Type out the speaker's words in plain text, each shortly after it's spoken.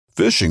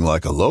Fishing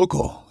like a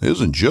local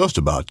isn't just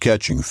about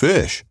catching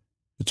fish.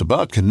 It's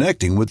about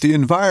connecting with the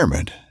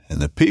environment and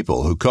the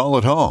people who call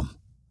it home.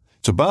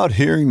 It's about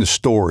hearing the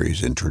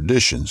stories and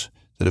traditions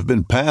that have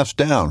been passed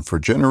down for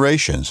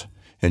generations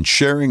and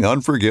sharing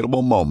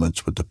unforgettable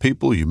moments with the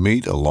people you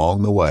meet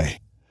along the way.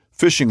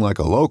 Fishing like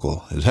a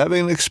local is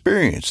having an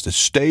experience that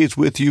stays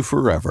with you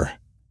forever.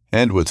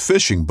 And with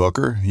Fishing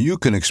Booker, you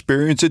can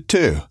experience it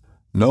too,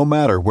 no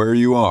matter where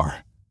you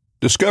are.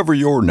 Discover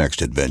your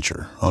next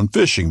adventure on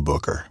Fishing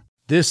Booker.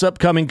 This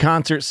upcoming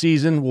concert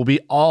season will be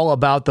all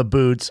about the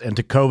boots, and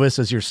Tecovas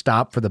is your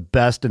stop for the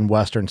best in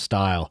Western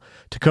style.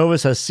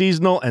 Tecovas has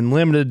seasonal and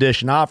limited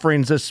edition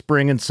offerings this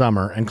spring and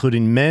summer,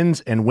 including men's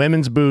and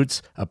women's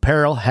boots,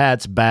 apparel,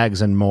 hats,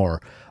 bags, and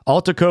more.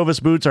 All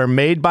Tecovas boots are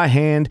made by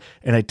hand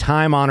in a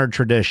time-honored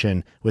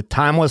tradition with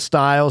timeless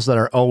styles that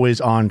are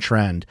always on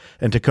trend.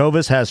 And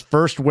Tecovas has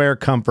first wear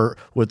comfort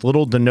with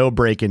little to no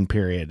break-in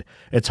period.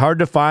 It's hard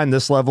to find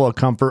this level of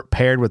comfort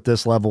paired with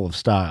this level of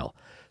style.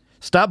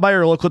 Stop by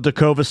your local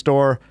Tecovas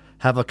store,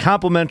 have a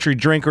complimentary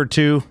drink or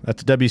two,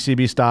 that's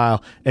WCB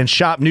style, and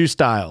shop new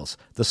styles.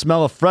 The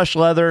smell of fresh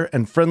leather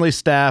and friendly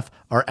staff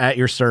are at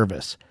your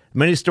service.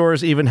 Many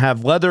stores even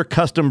have leather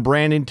custom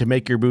branding to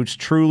make your boots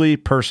truly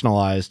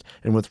personalized.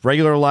 And with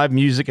regular live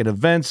music and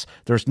events,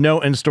 there's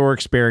no in-store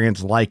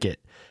experience like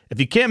it.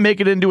 If you can't make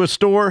it into a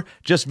store,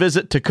 just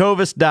visit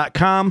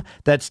tecovas.com.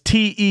 That's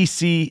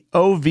TECOVAS.com.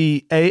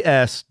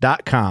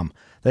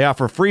 They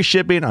offer free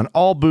shipping on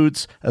all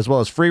boots, as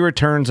well as free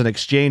returns and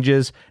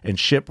exchanges, and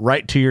ship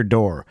right to your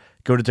door.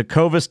 Go to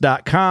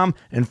tecovas.com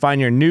and find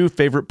your new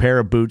favorite pair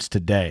of boots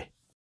today.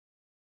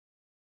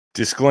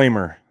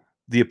 Disclaimer.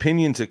 The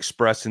opinions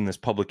expressed in this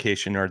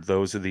publication are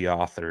those of the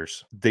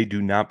authors. They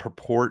do not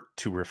purport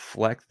to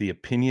reflect the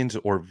opinions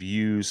or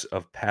views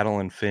of Paddle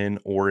and Fin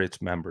or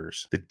its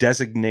members. The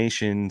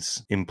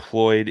designations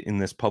employed in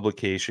this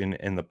publication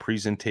and the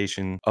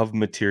presentation of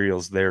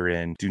materials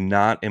therein do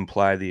not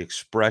imply the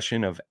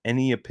expression of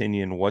any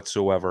opinion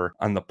whatsoever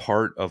on the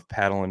part of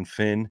Paddle and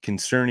Fin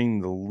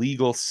concerning the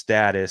legal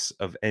status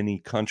of any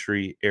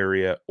country,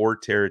 area, or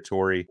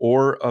territory,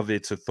 or of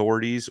its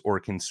authorities, or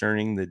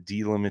concerning the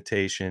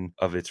delimitation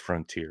of its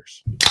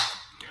frontiers.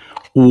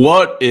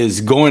 What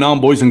is going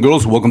on, boys and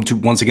girls? Welcome to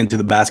once again to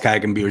the Bass,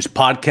 Kayak, and Beers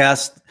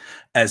podcast.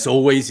 As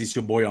always, it's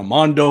your boy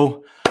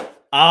Armando.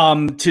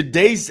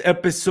 Today's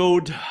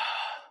episode,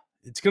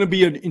 it's going to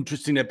be an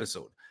interesting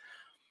episode.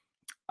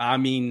 I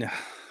mean,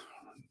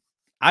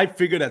 I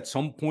figured at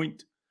some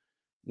point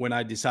when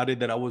I decided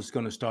that I was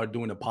going to start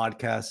doing a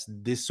podcast,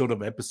 this sort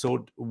of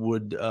episode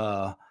would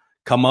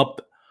come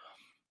up.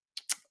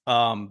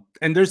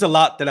 And there's a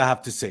lot that I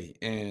have to say.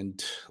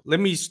 And let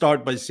me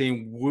start by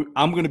saying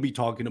I'm going to be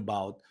talking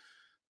about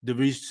the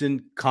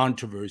recent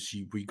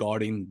controversy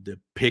regarding the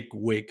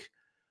Pickwick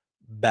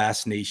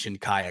Bass Nation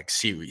Kayak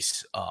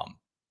Series.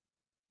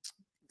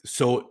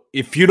 So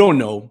if you don't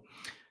know,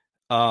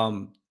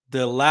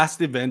 the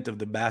last event of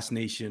the Bass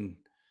Nation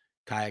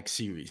Kayak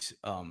Series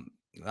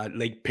at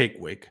Lake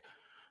Pickwick,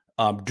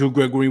 Drew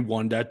Gregory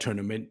won that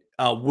tournament.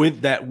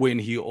 With that win,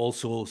 he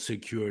also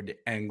secured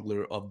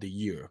Angler of the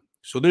Year.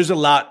 So there's a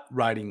lot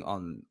riding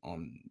on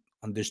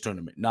this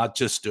tournament, not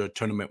just the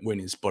tournament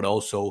winnings, but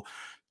also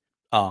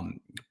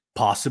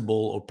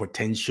possible or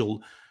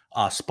potential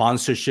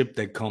sponsorship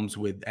that comes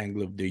with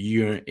Angler of the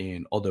Year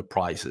and other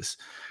prizes.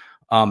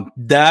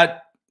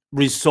 That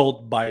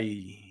result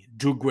by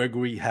Drew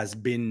Gregory has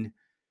been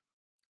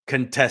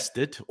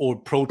contested or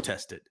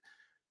protested.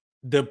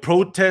 The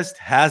protest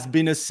has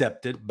been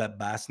accepted by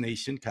Bass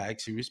Nation Kayak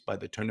Series by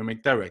the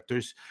tournament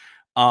directors.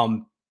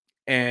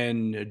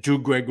 And Drew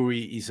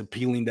Gregory is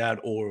appealing that,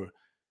 or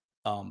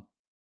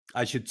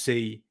I should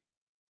say,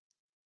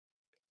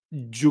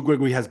 Drew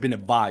Gregory has been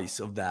advised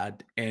of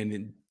that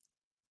and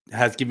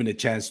has given a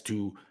chance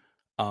to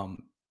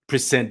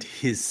present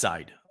his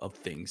side of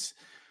things.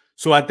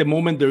 So at the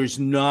moment, there is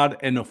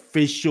not an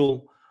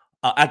official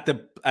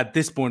at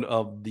this point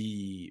of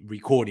the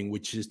recording,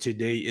 which is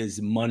today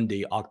is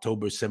Monday,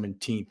 October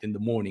 17th in the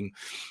morning.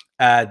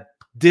 At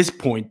this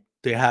point,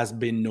 there has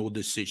been no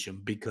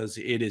decision because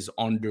it is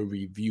under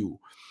review.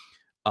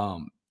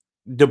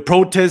 The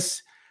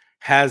protest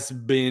has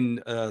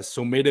been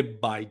submitted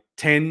by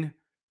 10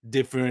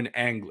 different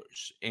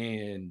anglers,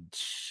 and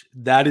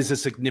that is a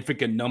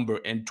significant number.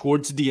 And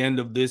towards the end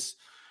of this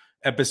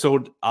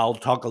episode, I'll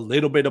talk a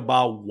little bit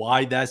about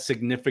why that's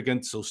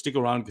significant. So stick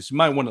around because you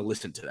might want to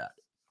listen to that.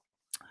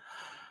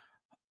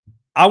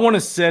 I want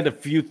to set a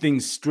few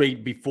things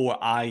straight before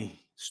I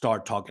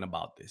start talking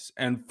about this.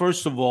 And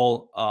first of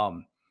all,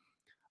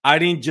 I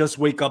didn't just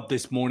wake up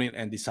this morning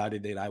and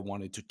decided that I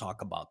wanted to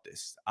talk about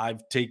this.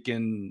 I've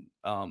taken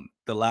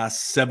the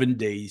last 7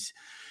 days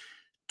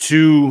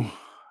to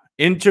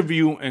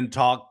interview and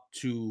talk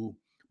to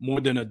more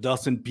than a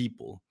dozen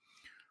people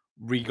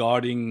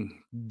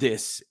regarding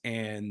this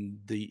and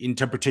the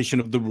interpretation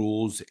of the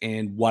rules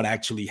and what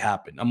actually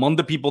happened. Among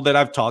the people that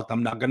I've talked,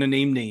 I'm not going to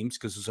name names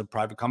because it's a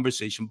private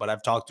conversation, but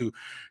I've talked to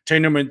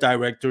tournament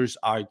directors.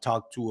 I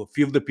talked to a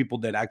few of the people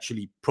that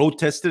actually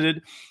protested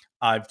it.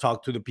 I've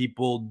talked to the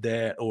people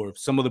or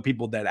some of the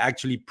people that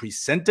actually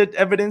presented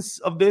evidence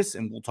of this,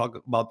 and we'll talk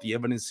about the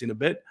evidence in a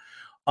bit.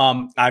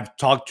 I've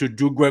talked to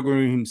Drew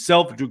Gregory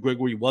himself. Drew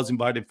Gregory was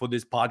invited for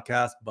this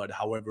podcast, but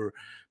however,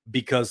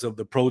 because of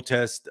the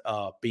protest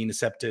being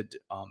accepted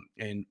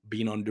and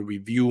being under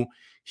review,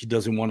 he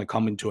doesn't want to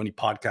come into any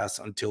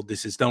podcast until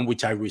this is done,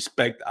 which I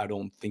respect. I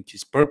don't think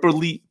he's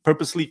purposely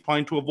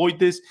trying to avoid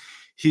this.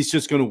 He's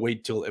just going to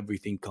wait till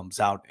everything comes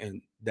out,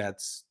 and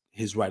that's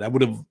his right. I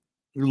would have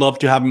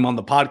loved to have him on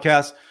the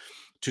podcast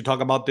to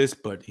talk about this,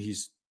 but he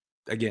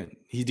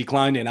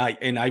declined, and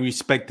I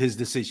respect his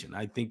decision.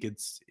 I think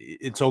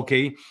it's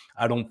okay.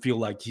 I don't feel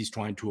like he's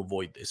trying to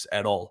avoid this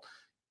at all.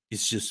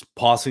 It's just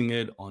pausing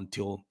it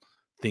until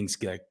things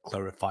get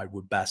clarified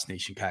with Bass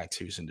Nation Kayak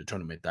Series and the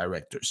tournament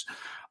directors.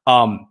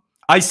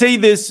 I say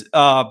this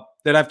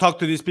that I've talked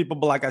to these people,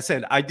 but like I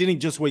said, I didn't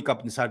just wake up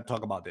and decide to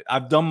talk about it.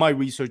 I've done my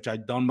research.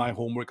 I've done my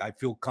homework. I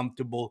feel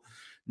comfortable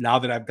now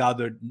that I've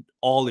gathered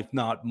all, if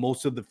not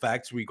most of the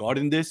facts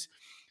regarding this,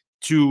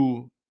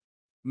 to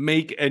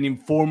make an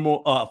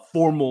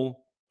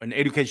formal, an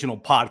educational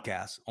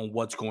podcast on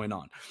what's going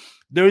on.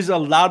 There's a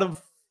lot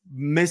of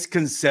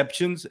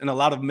misconceptions and a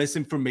lot of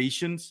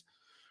misinformations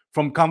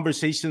from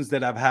conversations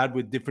that I've had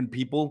with different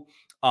people.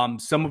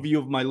 Some of you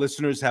of my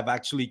listeners have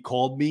actually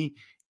called me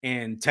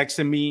and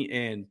texted me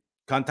and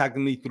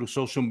contacted me through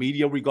social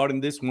media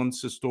regarding this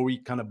once the story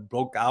kind of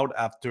broke out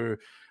after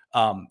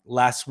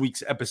last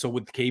week's episode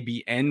with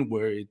KBN,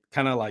 where it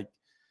kind of like,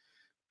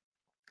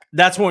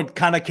 that's when it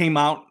kind of came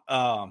out.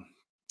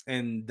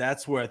 And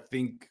that's where I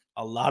think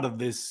a lot of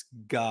this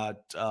got,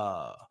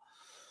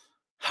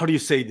 how do you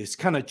say this,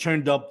 kind of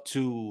churned up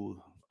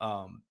to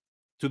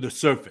the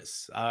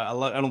surface. I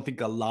don't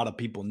think a lot of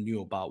people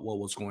knew about what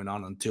was going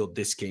on until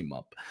this came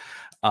up,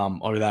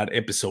 or that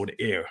episode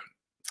aired.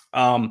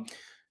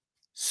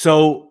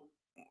 So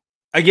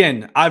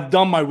again, I've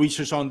done my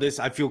research on this.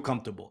 I feel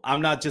comfortable.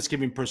 I'm not just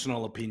giving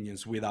personal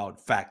opinions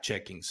without fact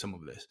checking some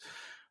of this.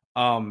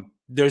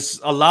 There's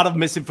a lot of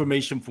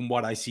misinformation from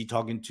what I see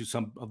talking to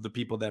some of the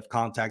people that have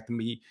contacted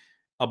me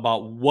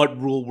about what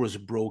rule was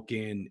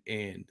broken,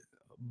 and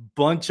a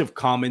bunch of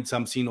comments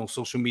I'm seeing on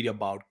social media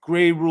about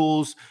gray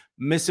rules,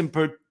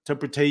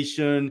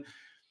 misinterpretation.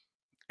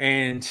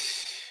 And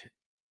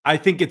I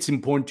think it's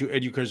important to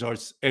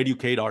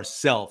educate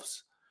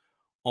ourselves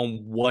on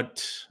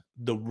what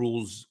the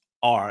rules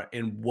are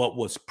and what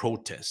was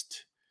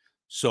protest.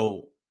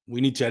 So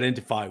we need to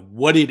identify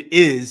what it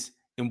is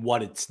and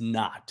what it's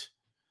not.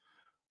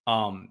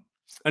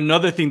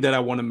 Another thing that I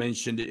want to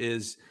mention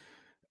is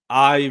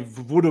I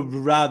would have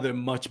rather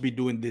much be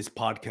doing this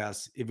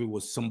podcast if it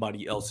was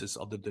somebody else's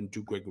other than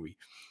Drew Gregory.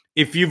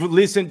 If you've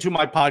listened to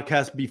my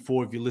podcast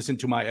before, if you listen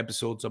to my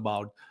episodes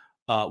about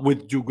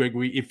with Drew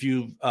Gregory, if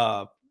you've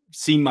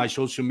seen my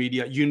social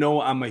media, you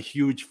know I'm a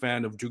huge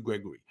fan of Drew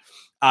Gregory.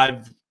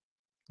 I've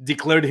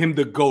declared him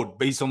the GOAT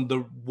based on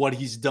what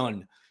he's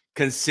done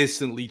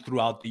consistently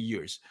throughout the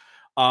years.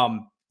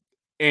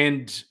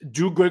 And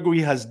Drew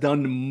Gregory has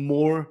done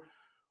more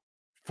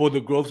for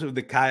the growth of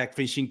the kayak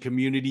fishing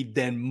community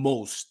than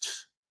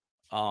most.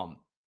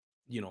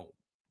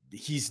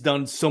 He's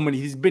done so many.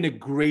 He's been a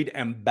great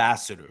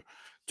ambassador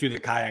to the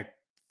kayak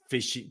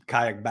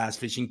bass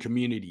fishing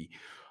community.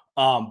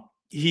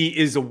 He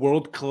is a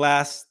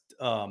world-class,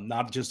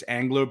 not just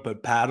angler,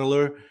 but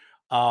paddler.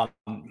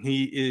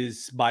 He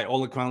is, by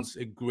all accounts,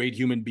 a great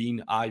human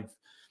being. I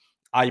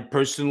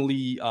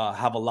personally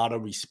have a lot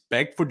of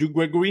respect for Drew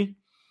Gregory.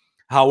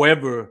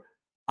 However,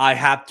 I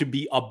have to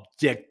be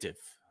objective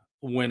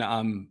when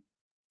I'm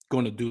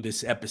going to do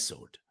this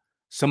episode.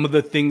 Some of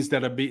the things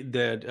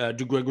that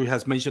Drew Gregory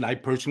has mentioned, I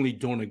personally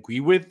don't agree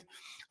with.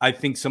 I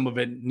think some of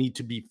it need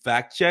to be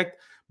fact checked,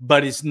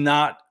 but it's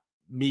not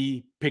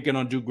me picking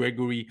on Drew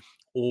Gregory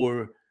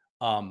or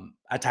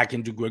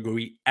attacking Drew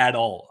Gregory at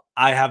all.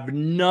 I have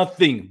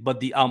nothing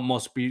but the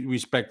utmost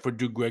respect for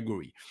Drew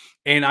Gregory,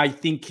 and I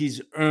think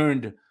he's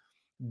earned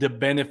the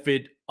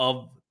benefit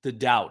of the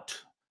doubt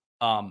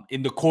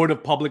in the court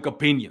of public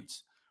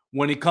opinions.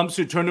 When it comes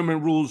to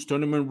tournament rules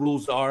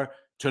are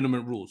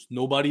tournament rules.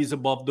 Nobody's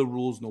above the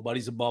rules.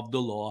 Nobody's above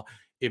the law.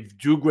 If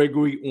Drew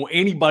Gregory or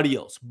anybody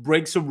else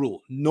breaks a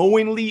rule,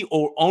 knowingly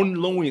or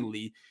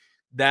unknowingly,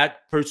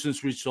 that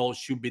person's result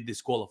should be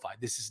disqualified.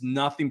 This is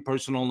nothing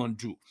personal on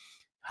Drew.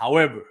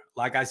 However,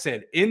 like I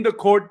said, in the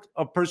court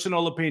of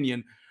personal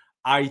opinion,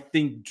 I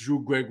think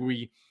Drew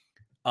Gregory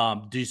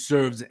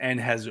deserves and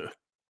has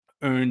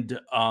earned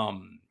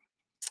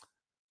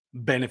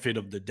benefit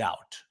of the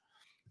doubt.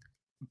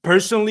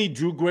 Personally,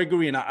 Drew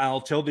Gregory, and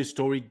I'll tell this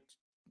story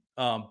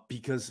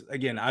because,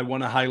 again, I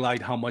want to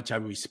highlight how much I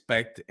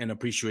respect and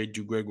appreciate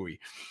Drew Gregory.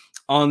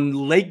 On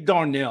Lake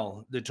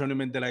Darnell, the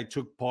tournament that I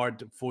took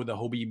part for the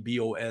Hobie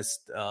BOS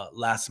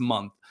last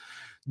month,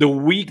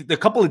 the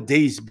couple of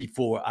days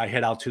before I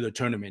head out to the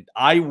tournament,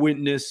 I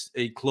witnessed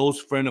a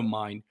close friend of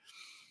mine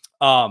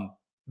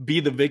be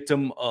the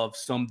victim of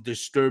some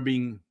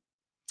disturbing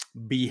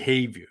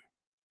behavior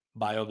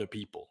by other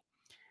people.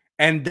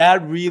 And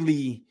that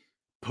really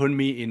put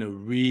me in a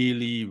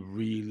really,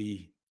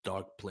 really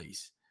dark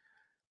place.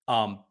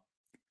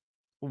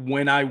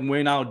 When I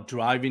went out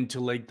driving to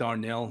Lake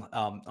Darnell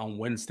on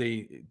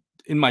Wednesday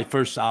in my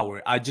first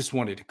hour, I just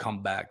wanted to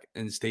come back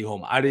and stay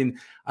home. I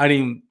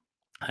didn't,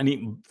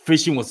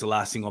 fishing was the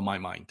last thing on my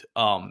mind.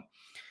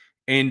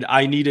 And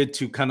I needed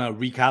to kind of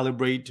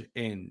recalibrate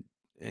and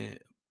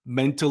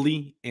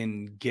mentally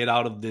and get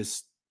out of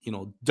this,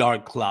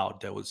 dark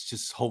cloud that was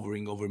just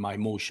hovering over my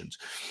emotions.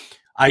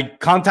 I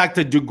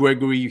contacted Duke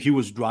Gregory. He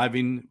was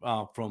driving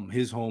from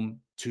his home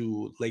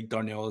to Lake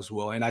Darnell as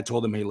well, and I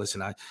told him, "Hey,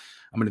 listen,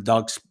 I'm in a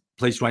dog's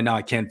place right now.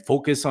 I can't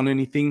focus on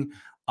anything.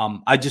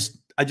 I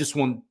just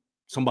want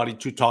somebody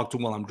to talk to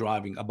while I'm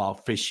driving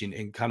about fishing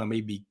and kind of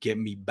maybe get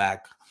me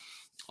back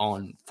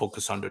on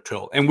focus on the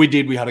trail." And we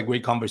did. We had a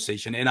great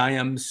conversation, and I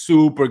am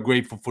super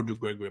grateful for Drew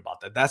Gregory about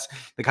that. That's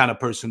the kind of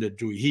person that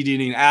Drew. He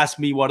didn't ask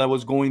me what I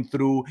was going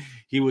through.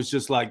 He was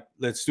just like,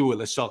 "Let's do it.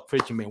 Let's talk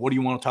fishing, man. What do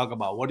you want to talk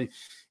about?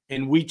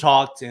 And we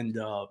talked, and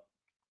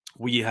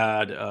we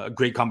had a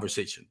great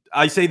conversation.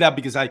 I say that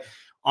because I'm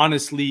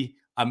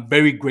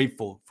very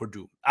grateful for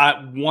Drew.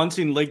 Once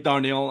in Lake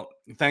Darnell,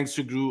 thanks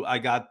to Drew, I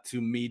got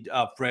to meet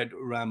Fred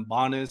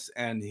Rambonis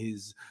and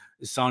his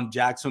son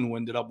Jackson, who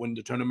ended up winning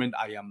the tournament.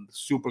 I am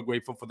super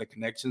grateful for the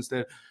connections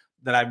that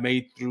I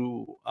made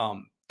through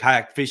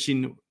kayak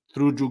fishing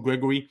through Drew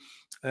Gregory,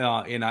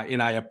 and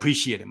I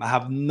appreciate him. I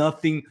have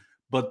nothing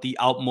but the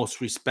utmost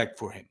respect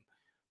for him.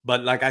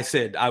 But like I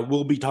said, I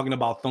will be talking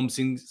about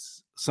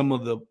some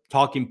of the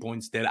talking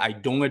points that I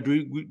don't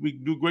agree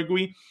with Drew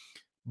Gregory,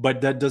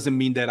 but that doesn't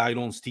mean that I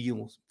don't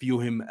still view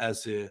him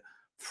as a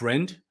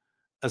friend,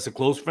 as a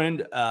close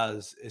friend,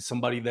 as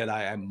somebody that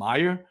I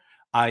admire.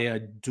 I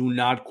do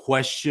not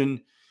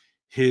question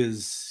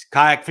his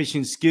kayak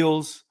fishing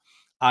skills.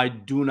 I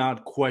do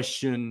not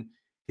question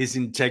his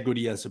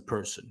integrity as a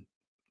person.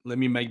 Let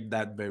me make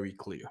that very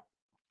clear.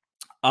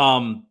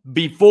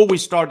 Before we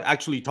start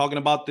actually talking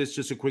about this,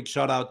 just a quick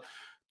shout out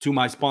to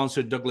my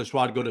sponsor, Douglas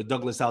Rod. Go to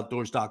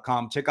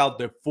douglasoutdoors.com. Check out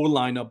their full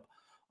lineup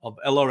of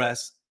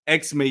LRS,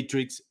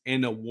 X-Matrix,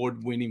 and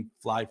award-winning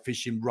fly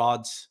fishing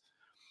rods.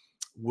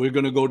 We're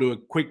going to go to a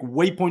quick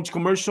Waypoints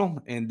commercial,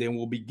 and then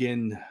we'll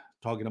begin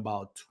talking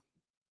about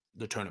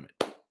the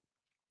tournament.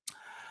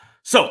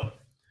 So,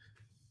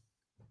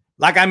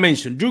 like I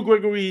mentioned, Drew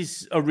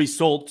Gregory's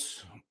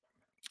results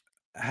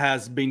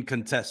has been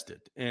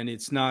contested, and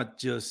it's not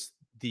just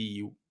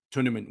the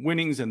tournament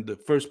winnings and the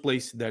first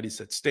place that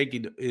is at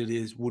stake.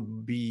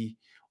 Would be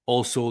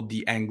also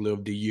the Angler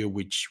of the Year,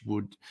 which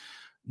would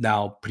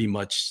now pretty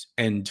much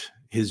end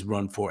his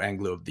run for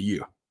Angler of the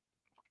Year.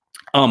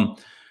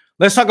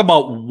 Let's talk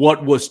about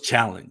what was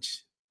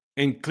challenged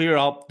and clear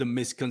up the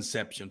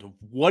misconception of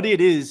what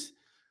it is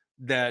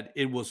that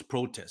it was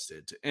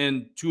protested.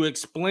 And to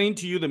explain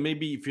to you that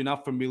maybe if you're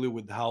not familiar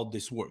with how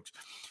this works,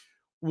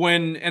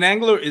 when an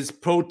angler is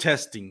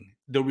protesting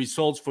the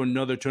results for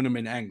another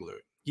tournament angler,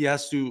 he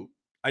has to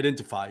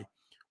identify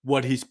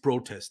what he's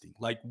protesting.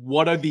 Like,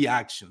 what are the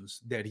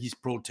actions that he's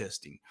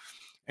protesting?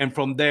 And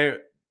from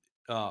there,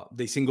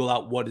 they single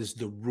out what is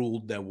the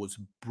rule that was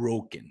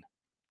broken.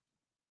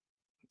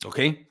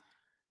 Okay?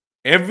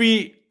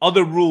 Every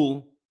other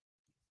rule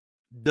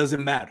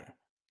doesn't matter.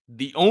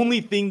 The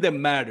only thing that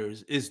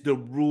matters is the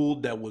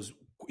rule that was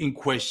in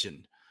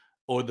question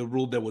or the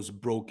rule that was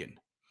broken.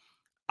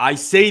 I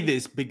say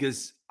this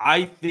because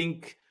I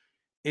think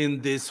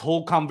in this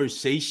whole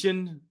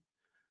conversation,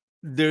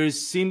 there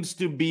seems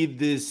to be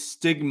this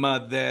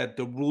stigma that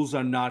the rules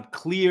are not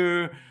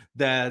clear,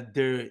 that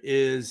there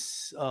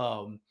is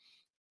that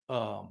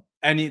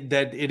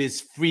it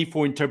is free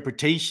for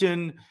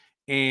interpretation,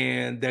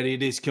 and that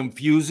it is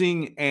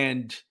confusing.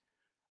 And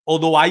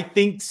although I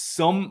think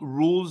some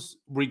rules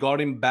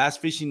regarding bass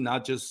fishing,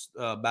 not just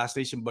Bass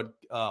Nation, but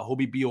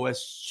Hobie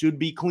BOS, should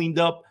be cleaned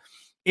up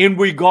in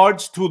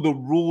regards to the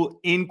rule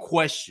in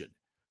question,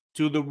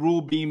 to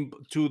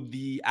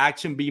the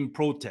action being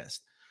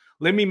protested.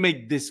 Let me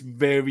make this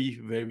very,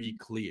 very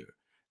clear.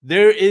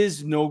 There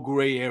is no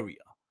gray area.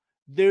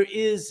 There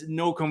is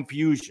no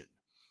confusion.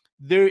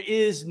 There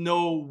is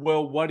no,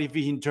 well, what if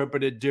he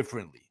interpreted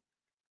differently?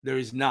 There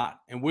is not.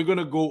 And we're going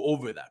to go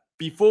over that.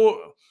 Before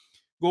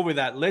go over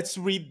that, let's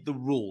read the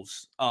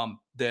rules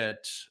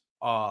that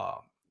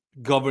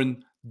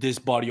govern this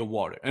body of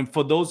water. And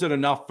for those that are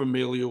not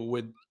familiar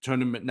with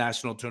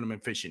national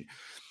tournament fishing,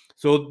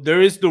 so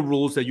there is the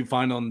rules that you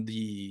find on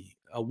the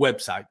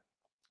website.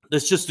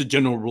 There's just the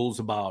general rules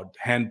about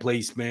hand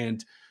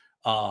placement,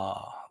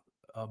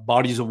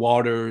 bodies of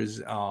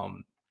waters,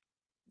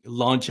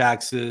 launch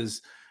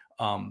axes.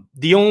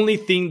 The only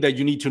thing that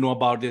you need to know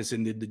about this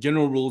in the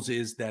general rules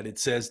is that it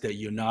says that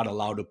you're not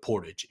allowed to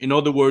portage. In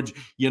other words,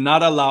 you're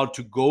not allowed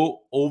to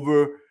go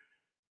over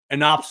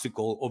an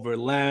obstacle, over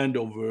land,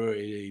 over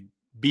a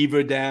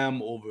beaver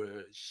dam,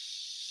 over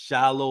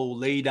shallow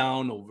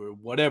laydown, over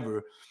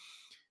whatever,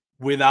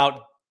 you're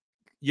not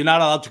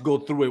allowed to go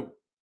through it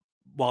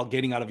while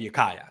getting out of your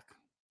kayak.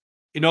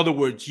 In other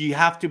words, you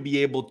have to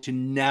be able to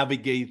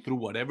navigate through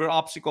whatever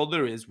obstacle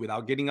there is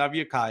without getting out of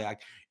your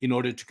kayak in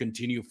order to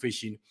continue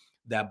fishing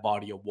that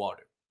body of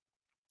water.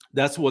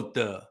 That's what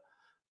the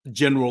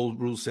general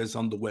rule says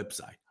on the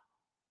website.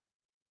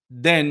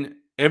 Then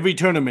every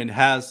tournament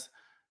has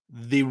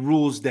the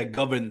rules that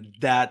govern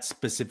that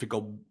specific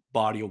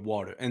body of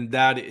water, and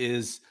that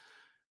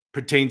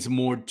pertains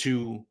more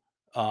to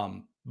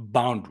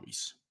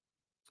boundaries.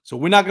 So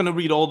we're not going to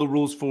read all the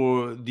rules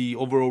for the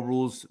overall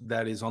rules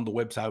that is on the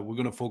website. We're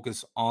going to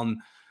focus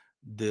on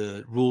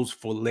the rules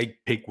for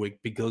Lake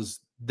Pickwick because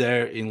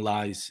therein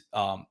lies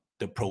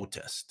the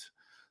protest.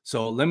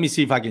 So let me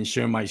see if I can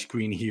share my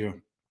screen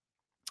here.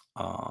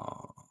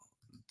 Let's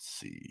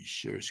see,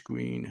 share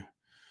screen.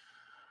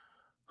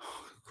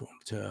 Chrome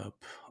tab.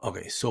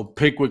 Okay, so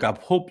Pickwick, I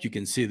hope you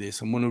can see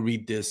this. I'm going to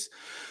read this.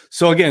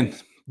 So again,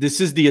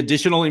 this is the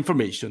additional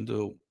information.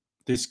 Though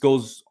this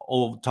goes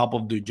over top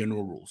of the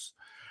general rules.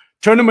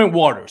 Tournament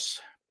waters,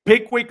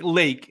 Pickwick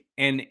Lake,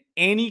 and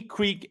any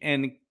creek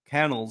and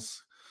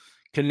canals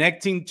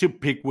connecting to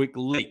Pickwick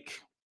Lake.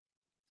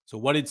 So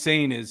what it's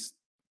saying is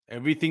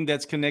everything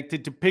that's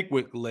connected to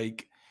Pickwick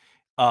Lake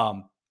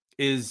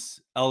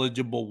is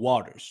eligible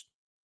waters.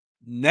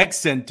 Next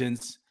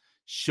sentence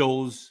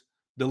shows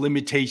the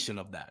limitation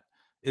of that.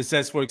 It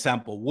says, for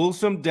example,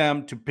 Wilson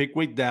Dam to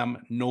Pickwick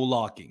Dam, no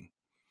locking.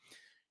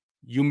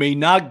 You may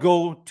not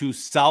go to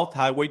South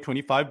Highway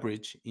 25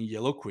 Bridge in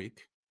Yellow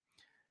Creek.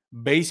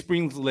 Bay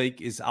Springs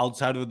Lake is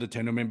outside of the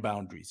tournament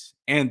boundaries.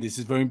 And this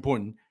is very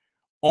important.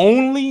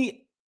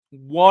 Only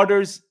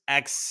waters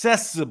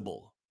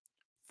accessible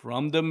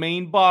from the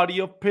main body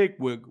of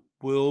Pickwick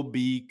will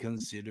be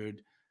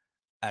considered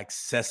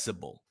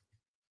accessible.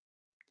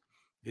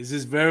 This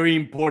is very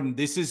important.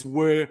 This is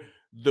where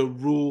the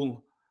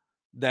rule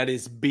that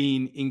is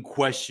being in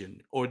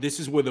question, or this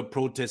is where the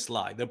protest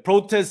lie. The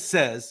protest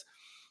says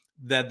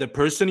that the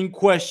person in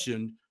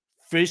question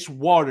fished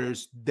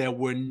waters that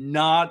were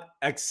not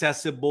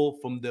accessible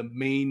from the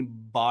main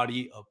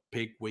body of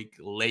Pickwick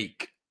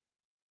Lake.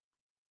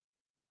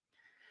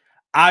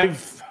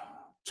 I've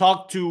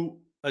talked to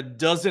a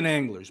dozen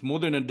anglers, more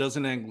than a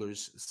dozen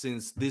anglers,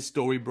 since this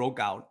story broke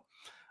out,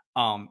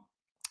 and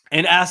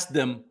asked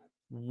them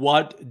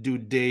what do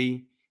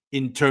they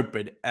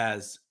interpret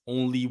as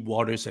only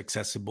waters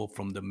accessible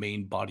from the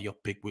main body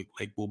of Pickwick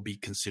Lake will be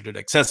considered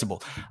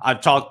accessible.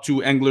 I've talked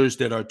to anglers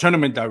that are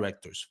tournament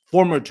directors,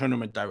 former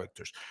tournament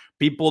directors,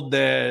 people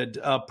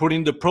that put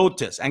in the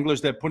protest,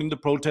 anglers that put in the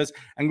protest,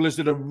 anglers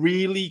that are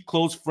really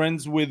close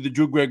friends with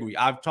Drew Gregory.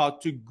 I've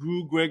talked to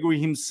Drew Gregory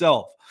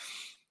himself.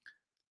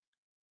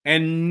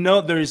 And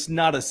no, there is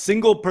not a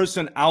single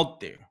person out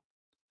there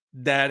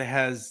that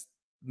has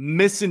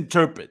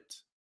misinterpreted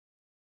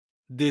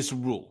this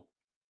rule.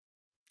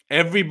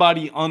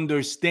 Everybody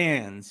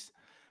understands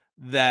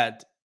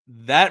that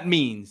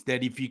means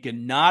that if you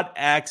cannot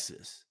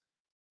access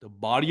the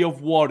body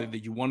of water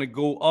that you want to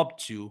go up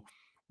to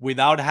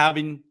without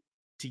having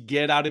to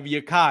get out of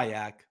your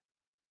kayak,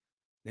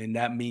 then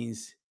that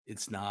means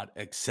it's not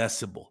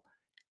accessible.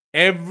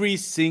 Every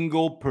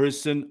single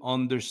person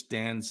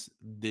understands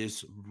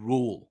this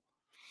rule.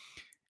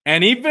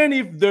 And even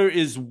if there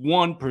is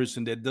one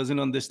person that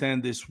doesn't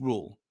understand this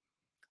rule,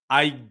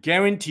 I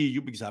guarantee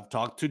you, because I've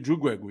talked to Drew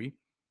Gregory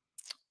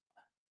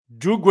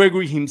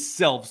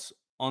himself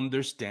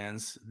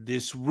understands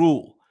this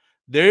rule.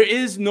 There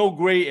is no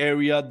gray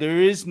area. There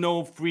is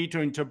no free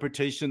to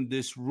interpretation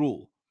this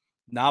rule.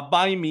 Not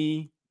by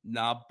me,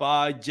 not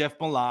by Jeff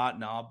Malott,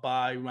 not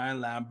by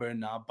Ryan Lambert,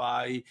 not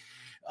by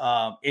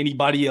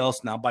anybody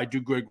else, not by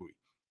Drew Gregory.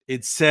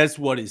 It says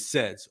what it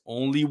says.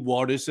 Only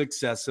waters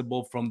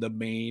accessible from the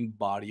main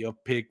body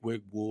of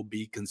Pickwick will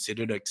be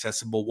considered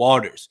accessible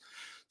waters.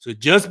 So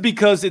just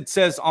because it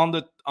says on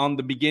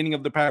the beginning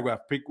of the paragraph,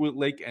 Pickwick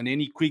Lake and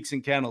any creeks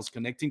and canals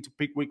connecting to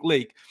Pickwick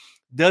Lake,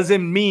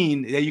 doesn't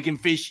mean that you can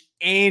fish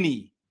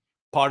any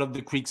part of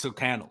the creeks or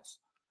canals.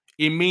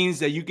 It means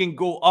that you can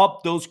go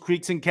up those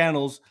creeks and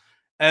canals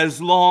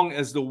as long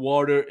as the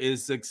water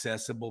is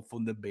accessible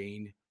from the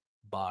main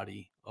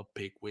body of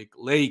Pickwick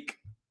Lake.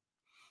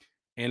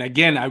 And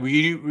again, I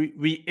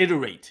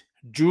reiterate,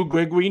 Drew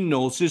Gregory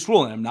knows this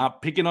rule. And I'm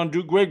not picking on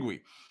Drew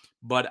Gregory,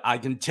 but I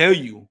can tell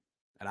you,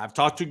 and I've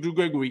talked to Drew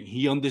Gregory,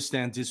 he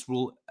understands this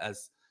rule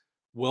as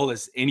well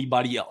as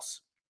anybody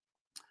else.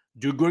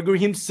 Drew Gregory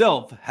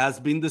himself has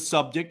been the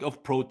subject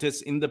of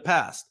protests in the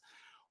past.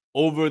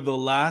 Over the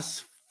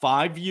last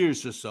 5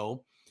 years or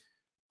so,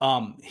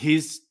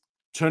 his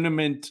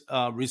tournament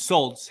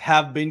results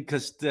have been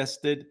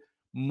contested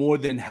more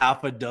than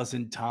half a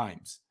dozen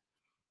times.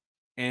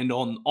 And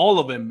on all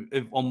of them,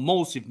 on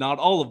most, if not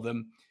all of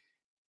them,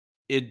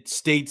 it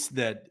states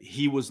that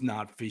he was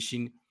not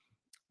fishing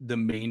the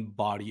main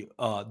body,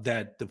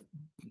 that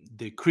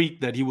the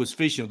creek that he was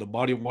fishing, or the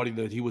body of water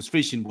that he was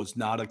fishing, was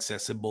not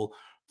accessible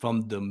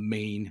from the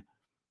main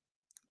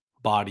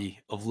body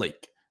of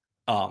lake,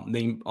 or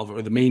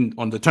the main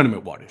on the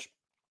tournament waters.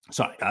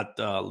 Sorry, got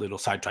a little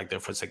sidetracked there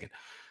for a second.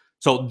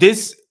 So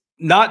this,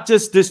 not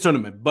just this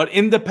tournament, but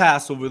in the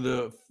past, over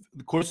the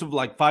course of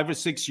like 5 or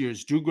 6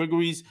 years, Drew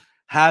Gregory's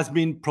has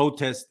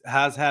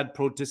had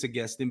protests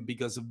against him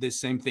because of this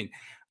same thing.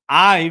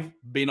 I've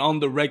been on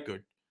the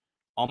record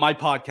on my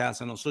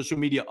podcast and on social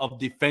media of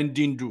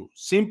defending Drew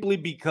simply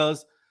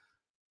because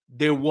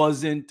there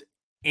wasn't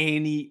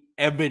any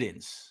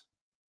evidence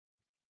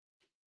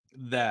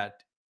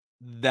that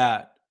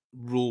that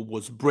rule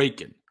was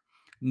breaking.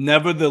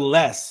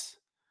 Nevertheless,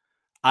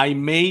 I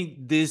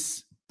made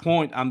this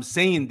point. I'm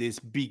saying this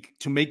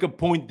to make a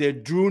point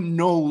that Drew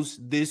knows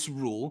this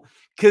rule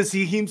because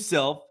he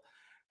himself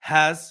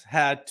has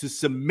had to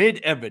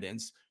submit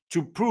evidence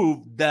to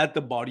prove that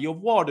the body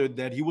of water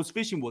that he was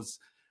fishing was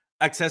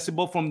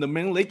accessible from the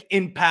main lake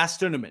in past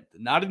tournament,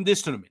 not in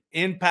this tournament,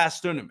 in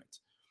past tournaments.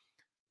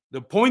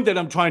 The point that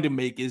I'm trying to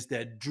make is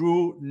that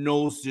Drew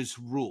knows this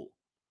rule,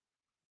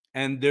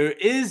 and there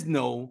is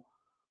no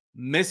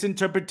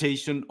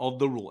misinterpretation of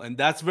the rule. And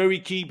that's very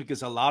key,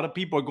 because a lot of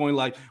people are going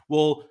like,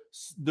 well,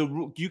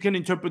 you can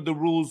interpret the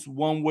rules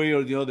one way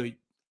or the other.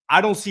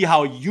 I don't see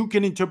how you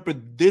can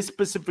interpret this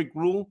specific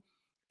rule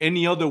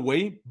any other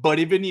way. But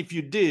even if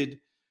you did,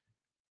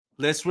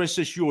 let's rest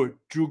assured,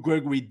 Drew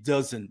Gregory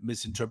doesn't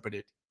misinterpret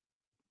it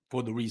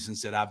for the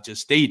reasons that I've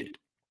just stated.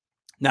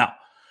 Now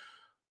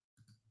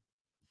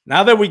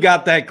that we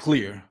got that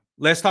clear,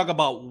 let's talk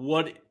about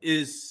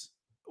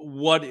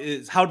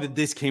how did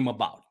this came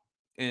about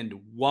and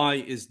why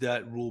is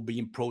that rule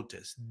being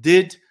protested?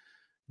 Did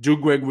Drew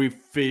Gregory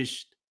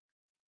fish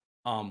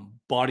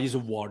bodies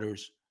of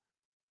waters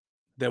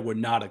that were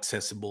not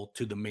accessible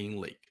to the main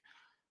lake?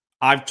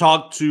 I've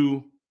talked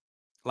to,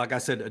 like I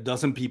said, a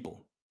dozen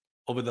people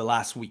over the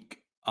last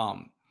week.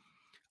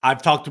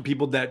 I've talked to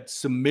people that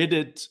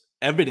submitted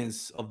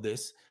evidence of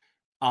this.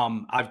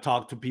 I've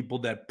talked to people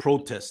that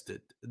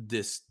protested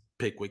this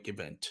Pickwick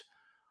event.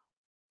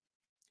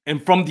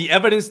 And from the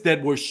evidence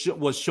that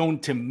was shown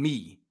to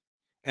me,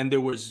 and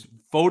there was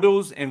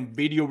photos and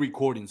video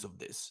recordings of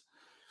this,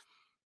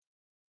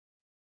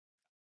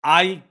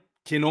 I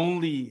can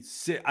only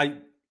say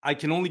I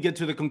can only get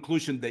to the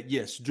conclusion that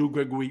yes, Drew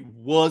Gregory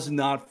was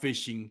not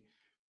fishing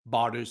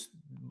body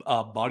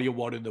of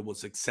water that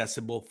was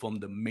accessible from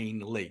the main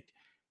lake.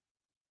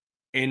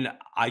 And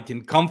I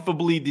can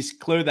comfortably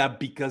declare that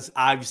because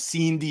I've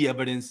seen the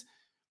evidence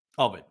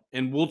of it.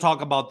 And we'll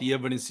talk about the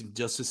evidence in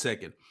just a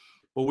second.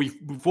 But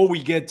before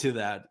we get to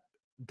that,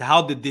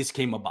 how did this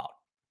came about?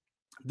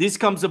 This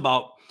comes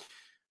about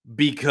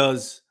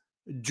because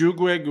Drew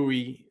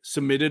Gregory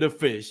submitted a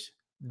fish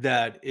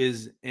that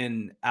is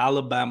an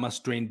Alabama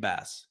strain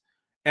bass.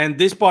 And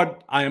this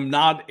part, I am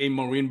not a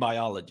marine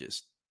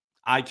biologist.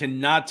 I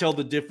cannot tell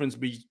the difference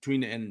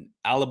between an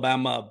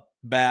Alabama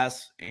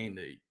bass and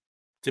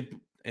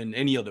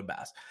any other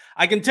bass.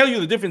 I can tell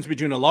you the difference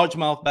between a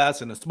largemouth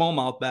bass and a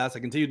smallmouth bass. I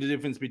can tell you the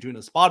difference between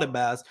a spotted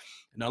bass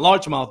and a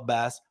largemouth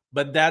bass,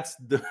 but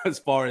as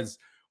far as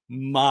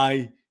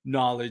my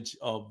knowledge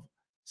of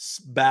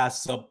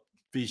bass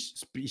subfish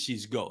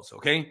species goes,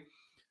 okay?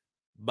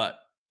 But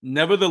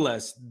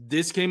nevertheless,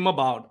 this came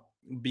about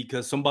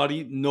because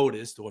somebody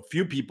noticed, or a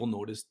few people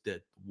noticed,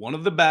 that one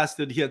of the bass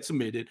that he had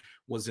submitted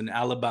was an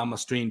Alabama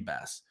strain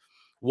bass.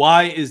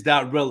 Why is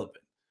that relevant?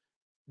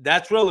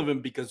 That's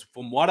relevant because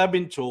from what I've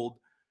been told,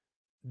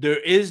 there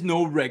is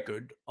no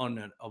record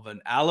of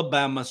an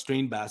Alabama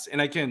strain bass.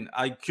 And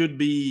I could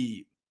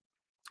be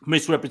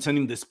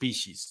misrepresenting the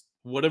species.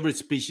 Whatever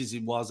species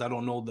it was, I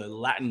don't know the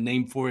Latin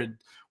name for it,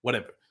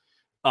 whatever.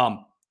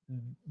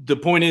 The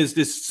point is,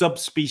 this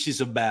subspecies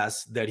of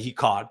bass that he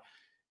caught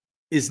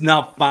is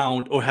not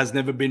found or has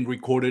never been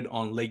recorded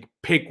on Lake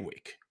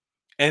Pickwick.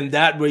 And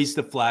that raised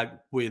the flag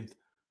with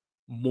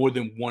more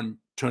than one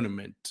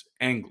tournament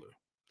angler.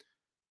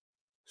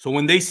 So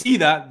when they see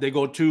that, they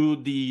go to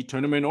the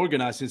tournament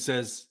organizer and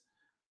says,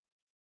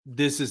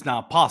 this is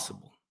not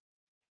possible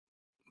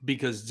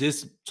because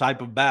this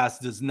type of bass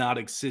does not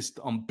exist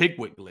on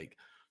Pickwick Lake.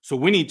 So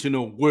we need to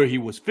know where he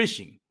was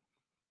fishing.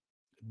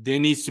 There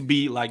needs to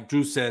be, like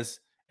Drew says,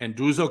 and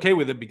Drew's okay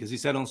with it because he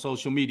said on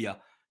social media,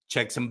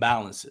 checks and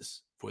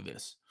balances for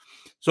this.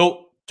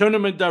 So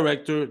tournament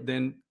director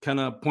then kind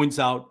of points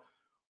out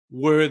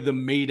where the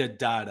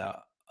metadata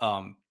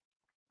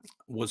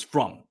was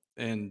from.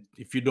 And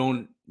if you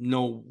don't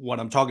know what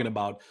I'm talking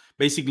about,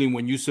 basically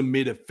when you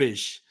submit a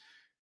fish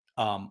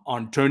on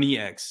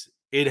TourneyX,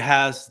 it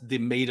has the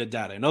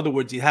metadata. In other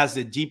words, it has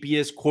the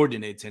GPS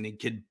coordinates and it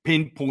can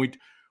pinpoint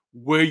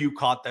where you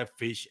caught that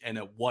fish and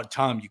at what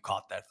time you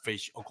caught that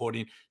fish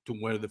according to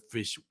where the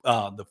fish,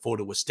 the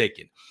photo was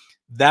taken.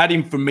 That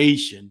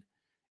information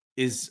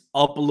is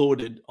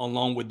uploaded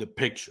along with the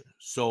picture.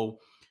 So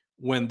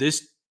when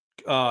this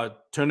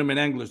tournament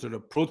anglers that are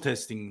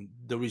protesting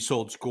the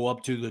results go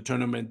up to the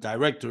tournament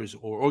directors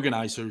or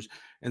organizers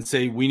and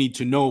say, we need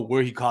to know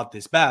where he caught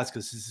this bass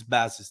because this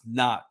bass is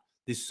not,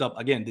 this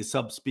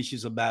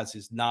subspecies of bass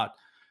is not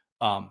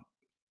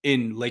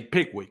in Lake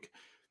Pickwick.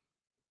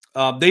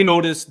 They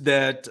noticed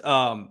that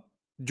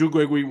Drew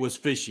Gregory was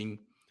fishing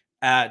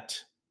at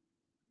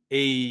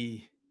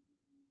a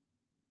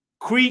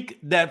creek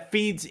that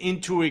feeds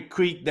into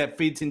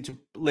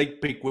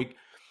Lake Pickwick,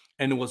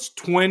 and it was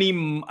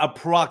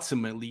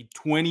approximately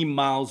 20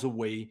 miles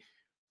away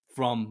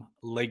from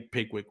Lake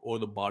Pickwick or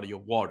the body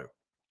of water.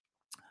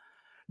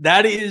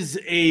 That is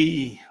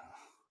a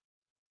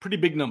pretty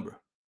big number.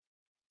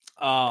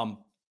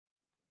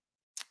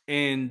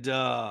 And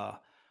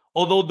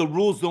although the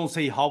rules don't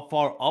say how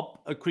far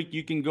up a creek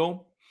you can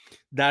go,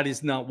 that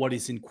is not what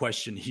is in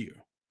question here.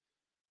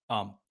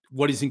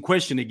 What is in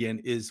question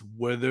again is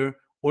whether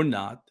or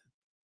not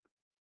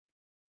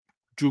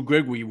Drew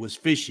Gregory was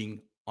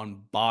fishing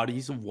on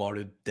bodies of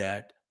water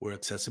that were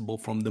accessible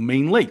from the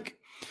main lake.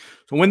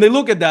 So when they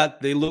look at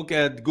that, they look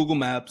at Google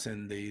Maps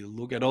and they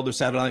look at other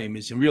satellite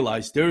images and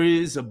realize there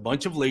is a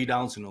bunch of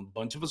laydowns and a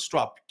bunch of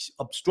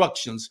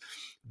obstructions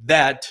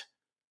that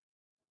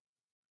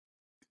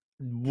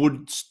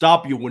would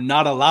stop you, would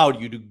not allow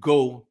you to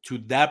go to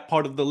that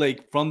part of the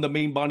lake from the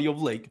main body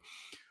of lake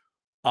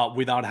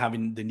without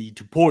having the need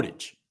to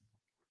portage.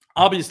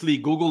 Obviously,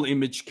 Google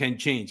image can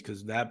change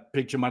because that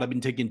picture might have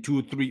been taken 2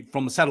 or 3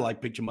 from a satellite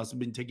picture, must have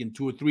been taken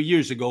 2 or 3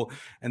 years ago,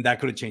 and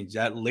that could have changed.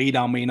 That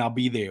laydown may not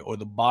be there, or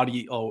the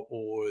body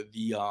or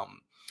the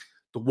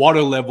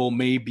water level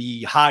may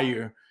be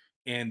higher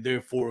and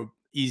therefore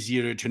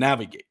easier to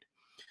navigate.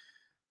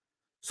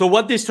 So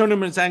what these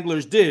tournaments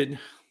anglers did,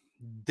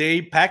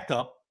 they packed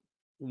up,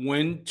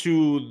 went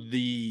to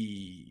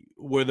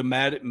where the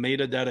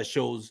metadata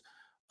shows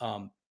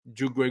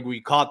Drew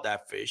Gregory caught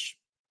that fish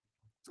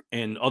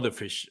and other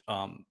fish,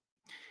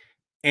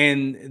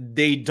 and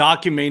they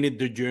documented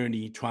the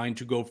journey trying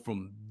to go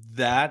from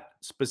that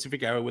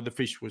specific area where the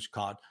fish was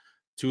caught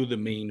to the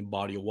main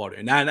body of water.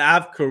 And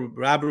I've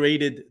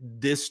corroborated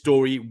this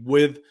story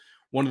with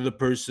one of the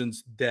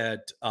persons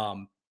that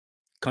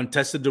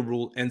contested the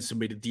rule and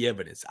submitted the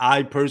evidence.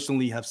 I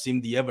personally have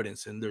seen the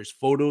evidence, and there's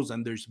photos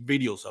and there's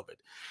videos of it.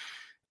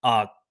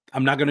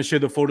 I'm not going to share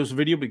the photos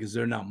video because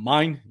they're not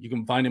mine. You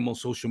can find them on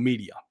social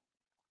media.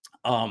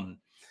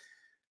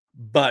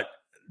 But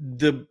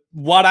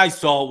what I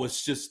saw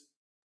was just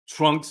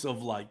trunks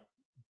of like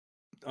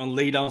on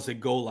laydowns that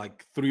go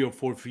like 3 or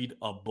 4 feet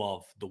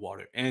above the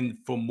water. And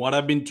from what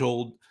I've been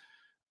told,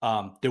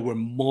 there were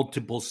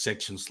multiple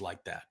sections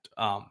like that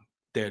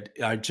that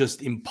are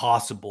just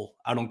impossible.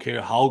 I don't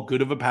care how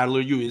good of a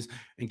paddler you is.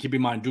 And keep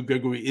in mind, Drew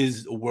Gregory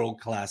is a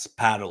world-class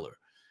paddler.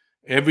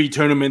 Every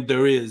tournament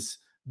there is,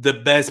 the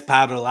best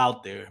paddler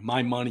out there,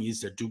 my money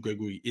is that Drew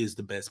Gregory is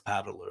the best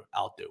paddler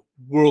out there.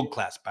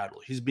 World-class paddler.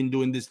 He's been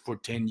doing this for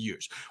 10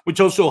 years, which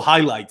also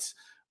highlights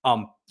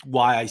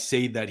why I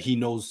say that he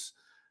knows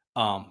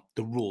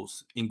the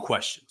rules in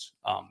questions,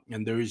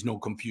 and there is no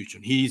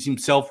confusion. He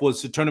himself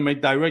was the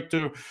tournament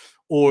director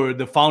or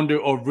the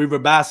founder of River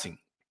Bassing.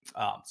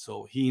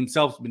 So he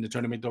himself has been the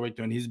tournament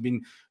director, and he's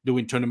been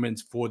doing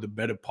tournaments for the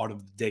better part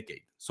of the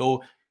decade.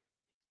 So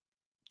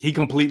he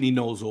completely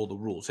knows all the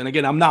rules. And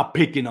again, I'm not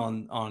picking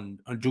on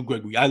Drew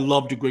Gregory. I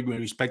love Drew Gregory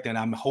and respect, and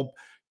I hope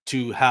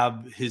to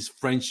have his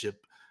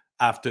friendship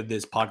after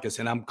this podcast.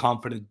 And I'm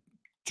confident,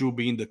 Drew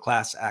being the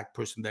class act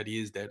person that he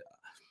is, that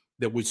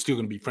we're still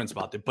going to be friends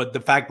about it. But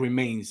the fact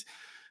remains,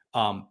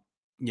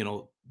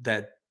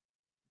 that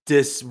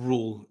this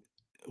rule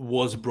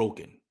was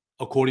broken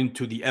according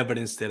to the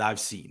evidence that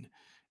I've seen.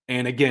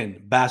 And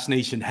again, Bass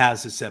Nation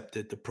has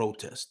accepted the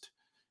protest,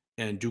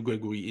 and Drew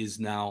Gregory is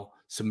now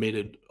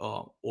submitted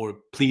or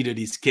pleaded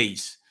his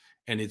case,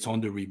 and it's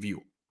under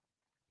review.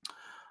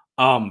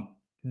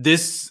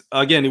 This,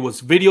 again, it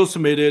was video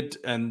submitted,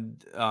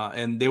 and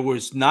there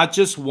was not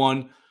just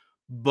one,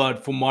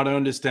 but from what I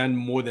understand,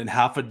 more than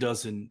half a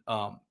dozen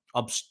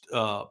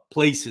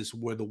places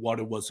where the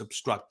water was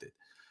obstructed.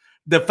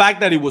 The fact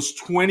that it was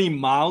 20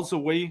 miles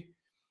away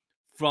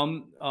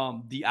from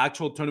the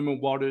actual tournament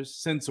waters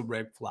sends a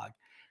red flag.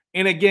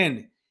 And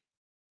again,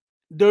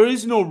 there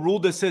is no rule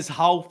that says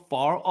how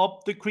far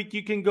up the creek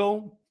you can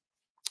go.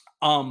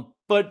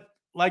 But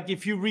like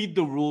if you read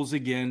the rules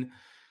again,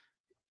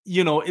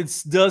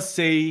 it does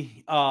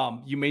say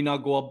you may not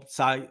go up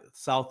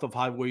south of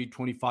Highway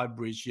 25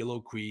 Bridge, Yellow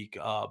Creek,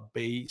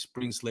 Bay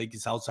Springs Lake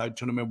is outside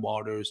tournament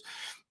waters.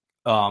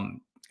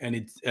 And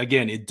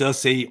it does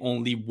say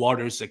only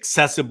waters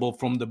accessible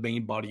from the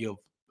main body of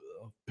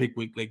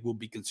Pickwick Lake will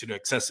be considered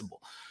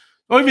accessible.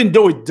 Or even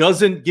though it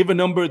doesn't give a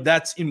number,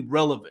 that's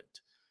irrelevant.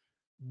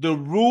 The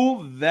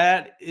rule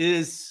that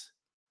is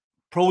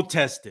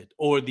protested,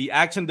 or the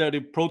action that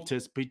it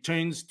protests,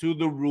 pertains to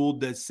the rule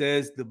that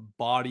says the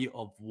body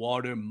of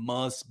water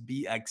must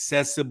be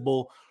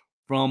accessible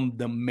from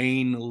the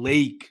main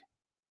lake.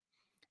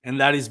 And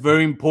that is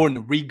very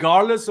important,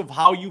 regardless of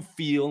how you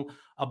feel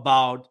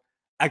about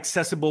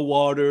accessible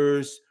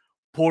waters,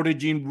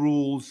 portaging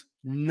rules.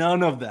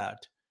 None of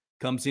that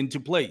comes into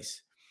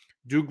place.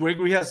 Drew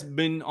Gregory has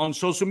been on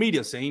social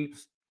media saying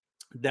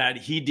that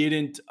he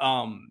didn't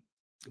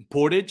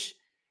portage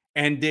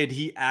and did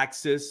he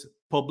access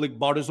public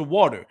bodies of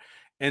water.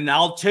 And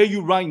I'll tell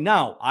you right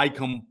now, I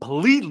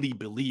completely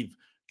believe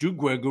Drew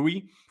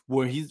Gregory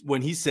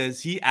when he says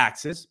he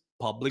accessed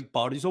public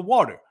bodies of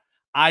water.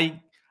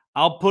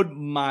 I'll put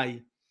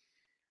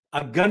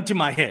a gun to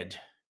my head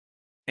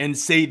and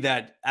say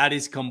that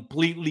is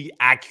completely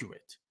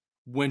accurate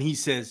when he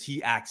says he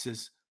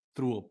accessed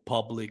through a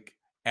public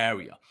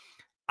area.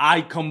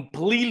 I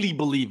completely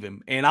believe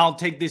him, and I'll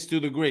take this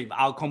to the grave.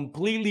 I'll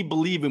completely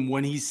believe him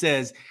when he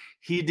says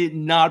he did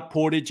not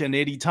portage at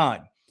any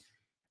time.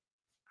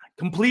 I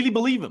completely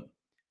believe him.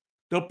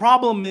 The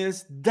problem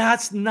is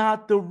that's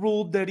not the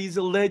rule that he's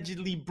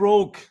allegedly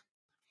broke.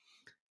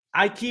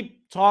 I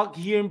keep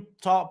hearing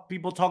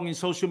people talking in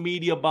social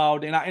media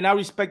about, and I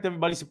respect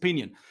everybody's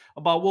opinion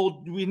about,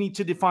 well, we need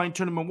to define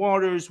tournament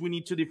waters, we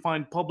need to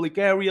define public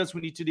areas,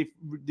 we need to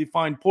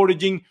define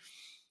portaging.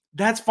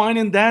 That's fine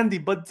and dandy,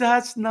 but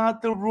that's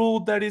not the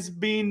rule that is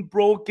being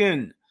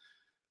broken.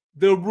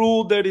 The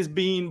rule that is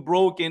being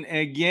broken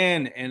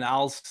again, and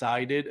I'll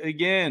cite it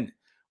again,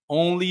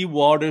 only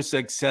waters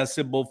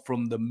accessible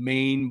from the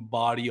main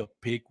body of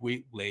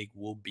Pickwick Lake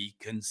will be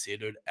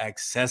considered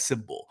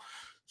accessible.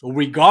 So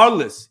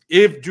regardless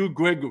if Drew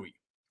Gregory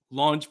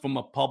launched from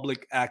a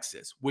public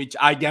access, which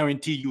I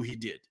guarantee you he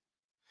did,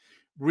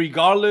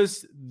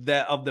 regardless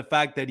of the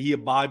fact that he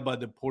abided by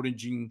the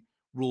portaging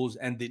rules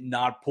and did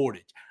not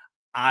portage,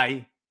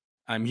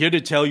 I'm here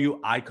to tell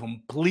you I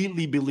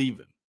completely believe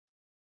him.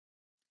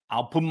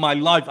 I'll put my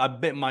life, I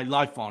bet my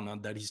life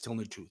on that he's telling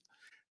the truth.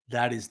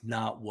 That is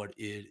not what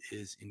it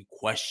is in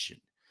question.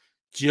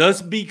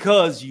 Just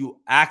because you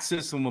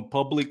access from a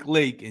public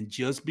lake and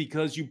just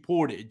because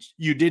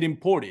you didn't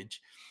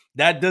portage,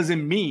 that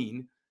doesn't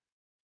mean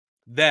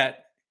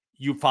that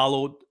you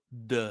followed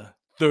the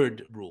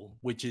third rule,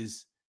 which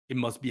is it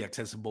must be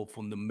accessible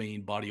from the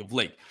main body of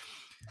lake.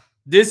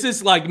 This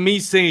is like me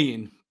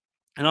saying,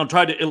 and I'll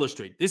try to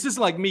illustrate, this is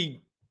like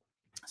me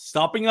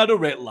stopping at a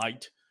red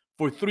light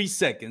for 3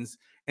 seconds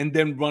and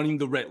then running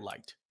the red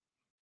light.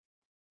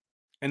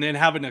 And then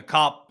having a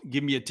cop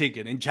give me a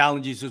ticket and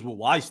challenge you, says, well,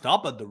 why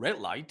stop at the red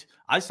light?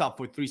 I stopped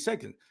for 3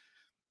 seconds.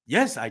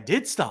 Yes, I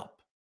did stop.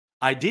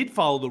 I did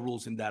follow the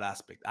rules in that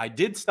aspect. I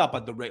did stop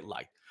at the red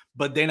light,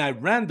 but then I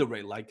ran the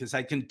red light because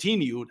I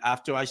continued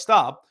after I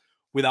stopped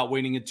without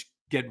waiting to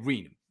get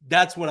green.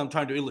 That's what I'm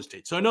trying to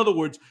illustrate. So in other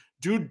words,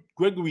 Drew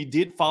Gregory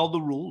did follow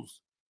the rules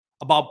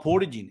about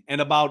portaging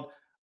and about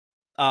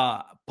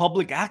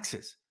public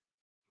access,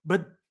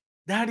 but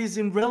that is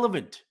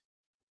irrelevant,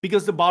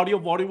 because the body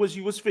of water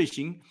he was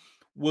fishing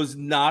was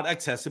not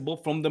accessible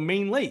from the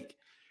main lake.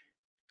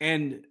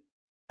 And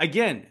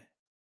again,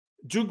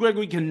 Drew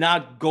Gregory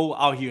cannot go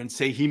out here and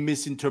say he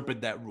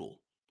misinterpreted that rule.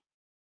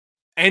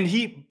 And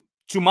he,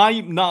 to my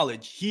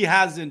knowledge, he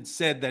hasn't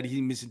said that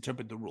he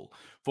misinterpreted the rule.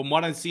 From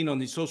what I've seen on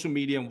the social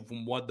media and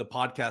from what the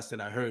podcast that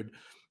I heard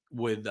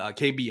with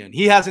KBN,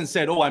 he hasn't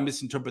said, oh, I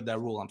misinterpreted that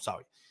rule. I'm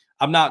sorry.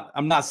 I'm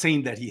not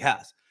saying that he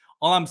has.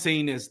 All I'm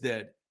saying is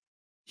that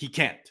he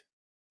can't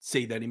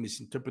say that he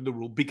misinterpreted the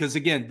rule, because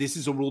again, this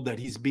is a rule that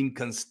he's been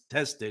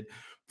contested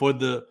for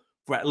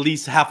at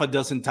least half a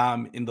dozen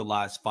times in the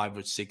last 5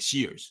 or 6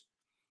 years.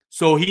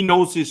 So he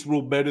knows this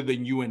rule better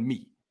than you and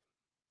me.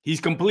 He's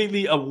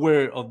completely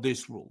aware of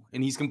this rule,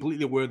 and he's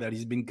completely aware that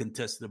he's been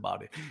contested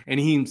about it. And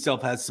he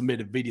himself has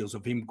submitted videos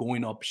of him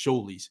going up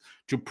shoalies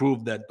to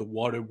prove that the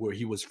water where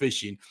he was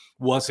fishing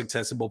was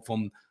accessible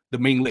from the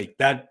main lake.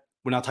 That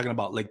we're not talking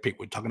about Lake Pickwick,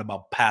 we're talking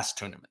about past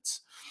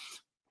tournaments.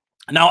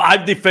 Now,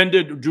 I've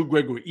defended Drew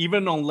Gregory,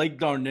 even on Lake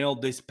Darnell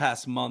this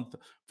past month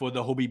for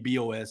the Hobie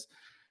BOS.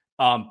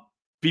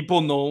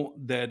 People know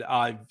that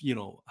I've,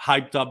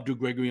 hyped up Drew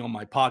Gregory on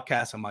my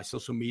podcast, on my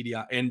social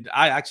media. And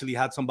I actually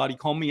had somebody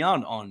call me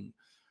out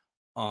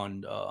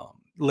on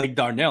Lake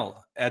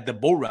Darnell at the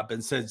boat wrap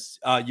and says,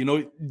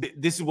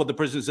 this is what the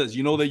person says,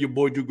 that your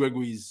boy Drew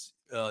Gregory is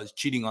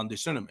cheating on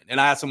this tournament. And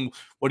I asked him,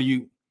 what do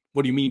you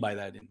mean by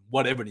that? And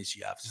what evidence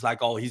you have? It's like,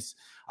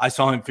 I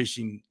saw him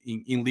fishing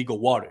in legal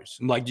waters.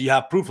 I'm like, do you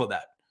have proof of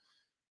that?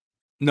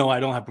 No,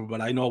 I don't have proof,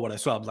 but I know what I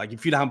saw. I was like,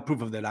 if you don't have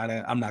proof of that,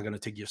 I'm not going to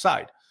take your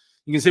side.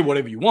 You can say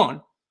whatever you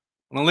want,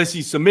 unless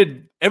you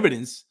submit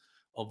evidence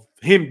of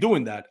him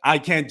doing that. I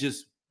can't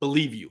just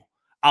believe you.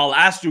 I'll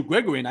ask Drew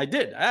Gregory, and I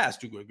did. I asked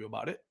Drew Gregory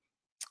about it.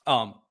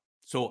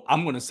 So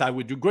I'm going to side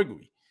with Drew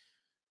Gregory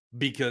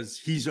because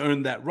he's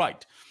earned that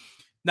right.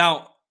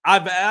 Now,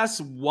 I've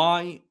asked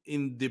why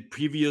in the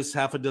previous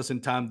half a dozen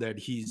times that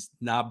he's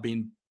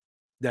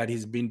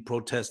been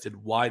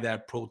protested, why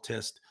that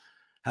protest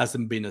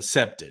hasn't been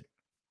accepted,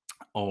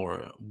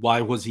 or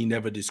why was he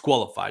never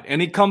disqualified?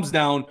 And it comes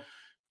down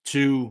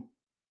to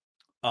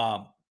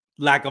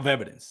lack of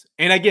evidence.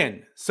 And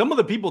again, some of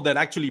the people that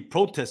actually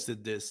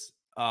protested this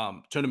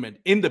tournament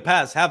in the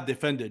past have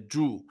defended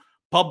Drew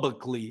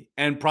publicly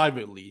and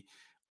privately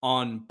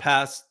on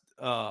past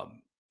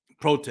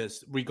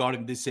protests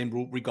regarding this same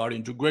rule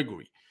regarding Drew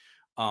Gregory.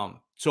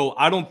 So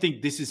I don't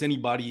think this is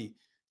anybody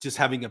just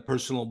having a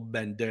personal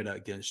vendetta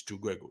against Drew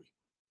Gregory.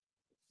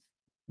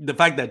 The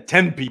fact that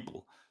 10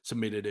 people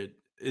submitted it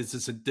is a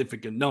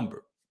significant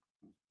number.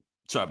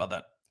 Sorry about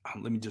that.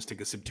 Let me just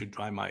take a sip to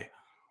dry my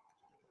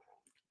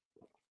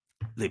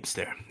lips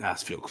there. That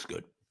feels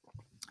good.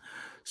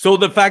 So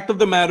the fact of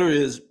the matter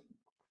is,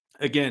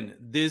 again,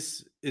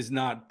 this is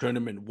not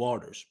tournament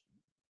waters.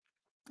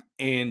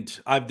 And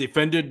I've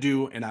defended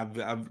Drew, and I've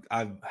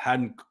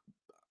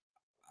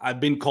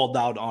been called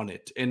out on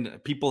it.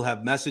 And people have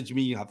messaged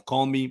me, have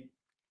called me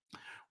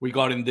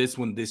regarding this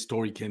when this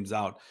story comes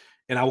out.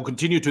 And I will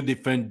continue to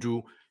defend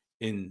Drew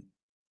in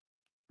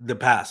the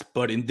past.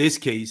 But in this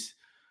case,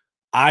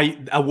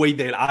 a way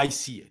that I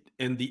see it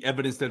and the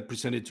evidence that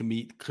presented to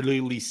me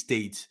clearly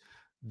states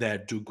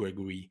that Drew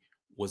Gregory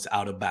was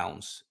out of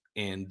bounds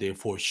and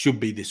therefore should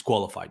be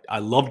disqualified. I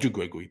love Drew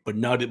Gregory, but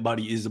not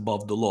everybody is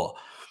above the law.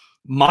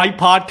 My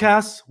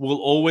podcast will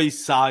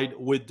always side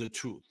with the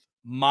truth.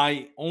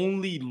 My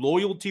only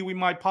loyalty with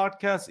my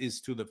podcast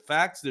is to the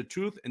facts, the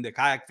truth, and the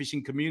kayak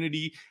fishing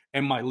community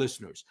and my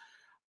listeners.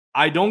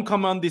 I don't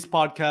come on this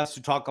podcast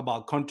to talk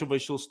about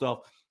controversial stuff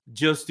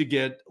just to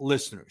get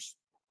listeners.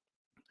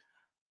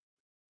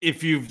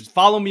 If you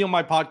follow me on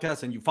my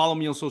podcast and you follow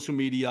me on social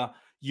media,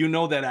 you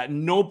know that at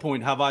no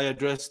point have I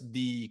addressed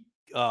the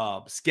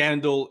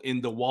scandal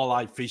in the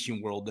walleye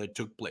fishing world that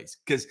took place.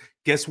 Because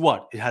guess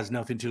what? It has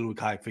nothing to do with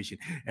kayak fishing.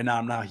 And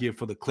I'm not here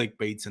for the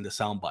clickbaits and the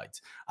sound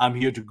bites. I'm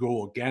here to grow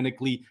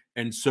organically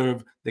and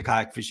serve the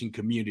kayak fishing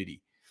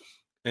community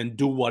and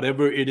do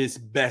whatever it is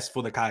best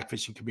for the kayak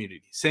fishing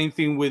community. Same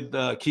thing with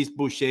Keith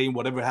Boucher and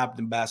whatever happened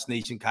in Bass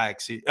Nation Kayak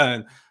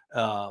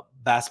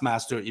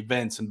Bassmaster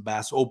events and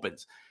Bass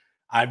Opens.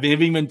 I've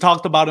even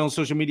talked about it on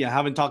social media. I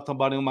haven't talked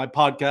about it on my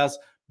podcast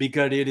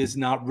because it is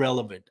not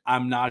relevant.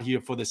 I'm not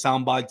here for the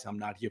sound bites. I'm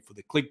not here for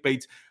the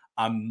clickbaits.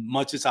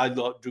 Much as I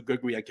love Drew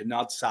Gregory, I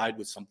cannot side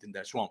with something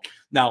that's wrong.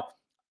 Now,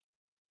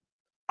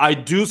 I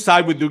do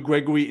side with Drew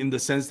Gregory in the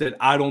sense that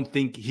I don't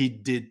think he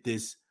did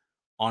this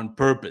on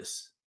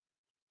purpose.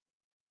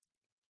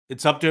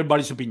 It's up to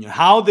everybody's opinion.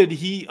 How did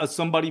he, as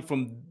somebody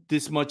from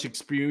this much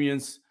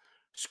experience,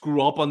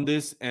 screw up on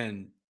this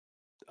and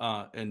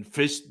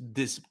fish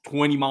this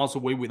 20 miles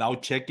away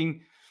without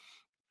checking?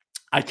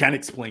 I can't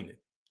explain it.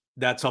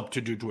 That's up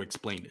to Drew to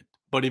explain it.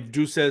 But if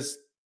Drew says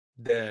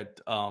that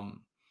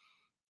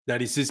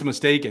that is his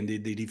mistake and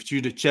that he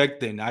should have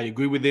checked, then I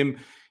agree with him.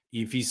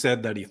 If he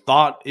said that he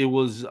thought it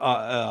was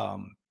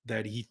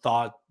that he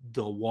thought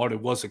the water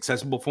was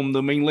accessible from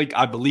the main lake,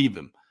 I believe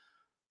him.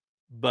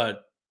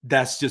 But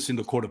that's just in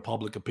the court of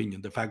public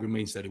opinion. The fact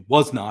remains that it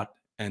was not,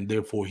 and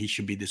therefore he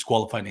should be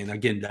disqualified. And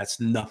again, that's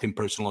nothing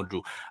personal on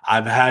Drew.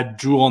 I've had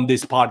Drew on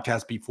this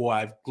podcast before.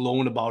 I've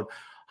glown about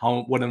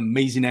what an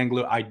amazing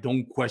angler. I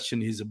don't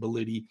question his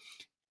ability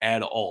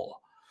at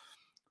all.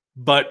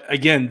 But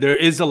again, there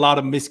is a lot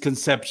of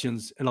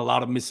misconceptions and a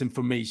lot of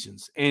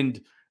misinformations. And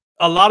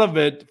a lot of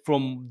it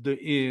from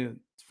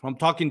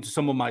talking to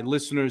some of my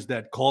listeners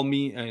that called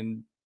me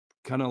and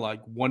kind of like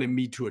wanted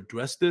me to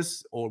address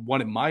this or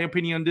wanted my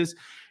opinion on this.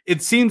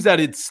 It seems that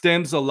it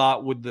stems a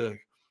lot with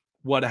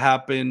what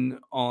happened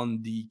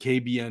on the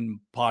KBN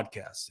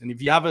podcast. And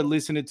if you haven't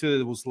listened to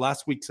it, it was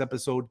last week's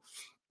episode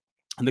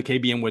on the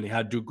KBN when they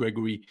had Drew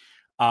Gregory.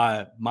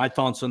 My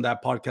thoughts on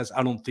that podcast,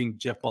 I don't think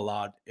Jeff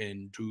Ballard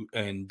and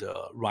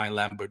Ryan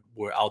Lambert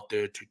were out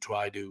there to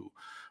try to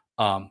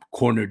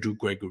corner Drew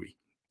Gregory.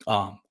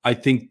 I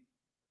think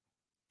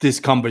this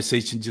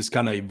conversation just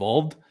kind of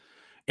evolved.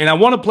 And I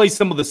want to play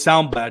some of the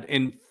soundbite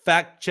and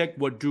fact check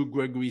what Drew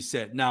Gregory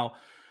said. Now,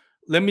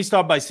 let me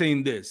start by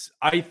saying this.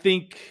 I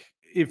think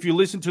if you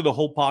listen to the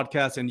whole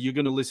podcast and you're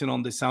going to listen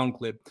on the sound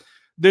clip,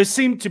 there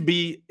seemed to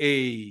be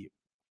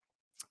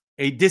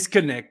a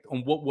disconnect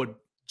on what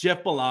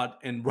Jeff Ballard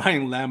and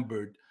Ryan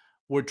Lambert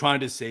were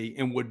trying to say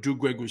and what Drew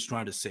Gregory is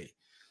trying to say.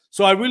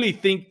 So I really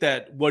think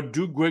that what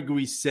Drew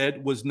Gregory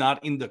said was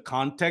not in the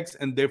context,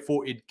 and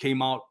therefore it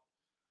came out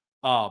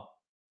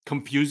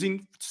confusing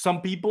to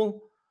some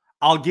people.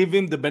 I'll give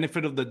him the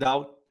benefit of the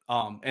doubt.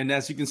 And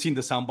as you can see in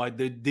the soundbite,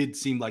 there did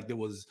seem like there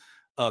was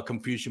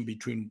confusion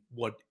between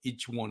what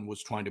each one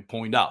was trying to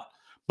point out.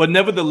 But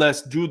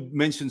nevertheless, Drew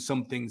mentioned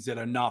some things that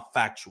are not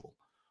factual.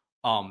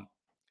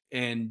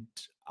 And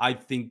I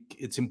think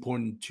it's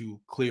important to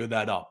clear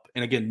that up.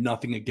 And again,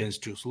 nothing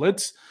against Drew. So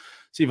let's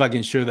see if I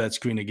can share that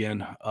screen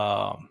again.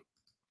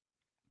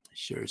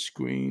 Share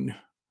screen,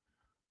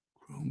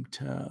 Chrome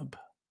tab.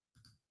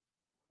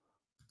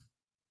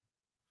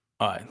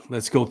 All right,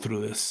 let's go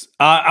through this.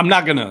 I'm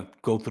not going to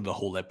go through the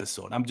whole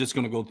episode. I'm just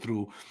going to go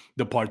through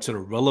the parts that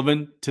are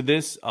relevant to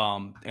this.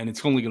 And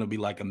it's only going to be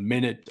like a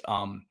minute.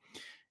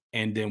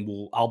 And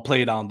then I'll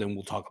play it out and then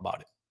we'll talk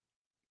about it.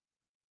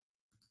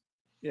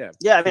 Yeah.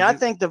 I mean, I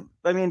think the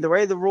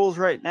way the rules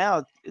right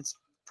now, it's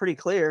pretty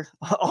clear.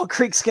 All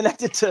creeks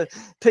connected to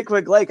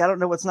Pickwick Lake. I don't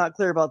know what's not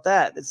clear about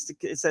that.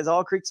 It says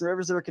all creeks and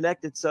rivers that are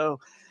connected. So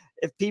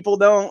if people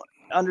don't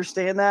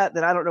understand that,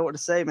 then I don't know what to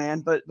say,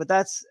 man. But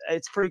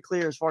it's pretty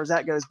clear as far as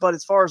that goes. But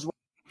as far as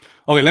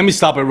okay, let me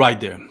stop it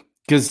right there,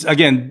 because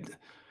again,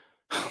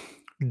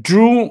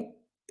 Drew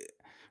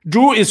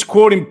is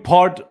quoting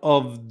part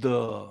of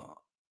the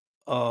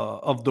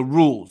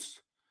rules,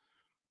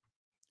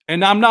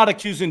 and I'm not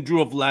accusing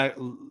Drew of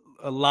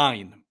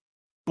lying,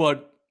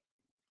 but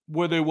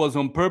whether it was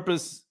on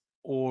purpose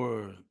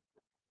or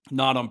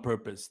not on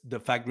purpose, the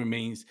fact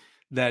remains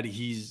that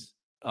he's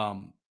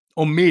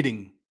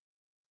omitting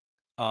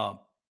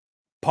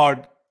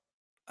part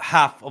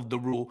half of the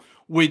rule,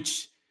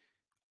 which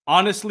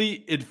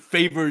honestly it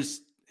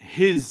favors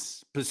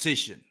his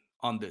position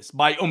on this.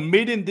 By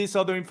omitting this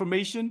other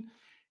information,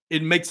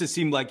 it makes it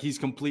seem like he's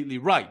completely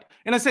right.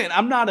 And I say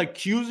I'm not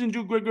accusing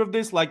Drew Gregory of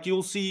this. Like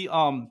you'll see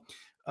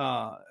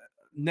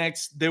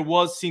next, there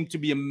seemed to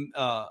be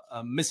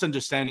a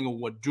misunderstanding of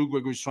what Drew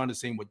Gregory is trying to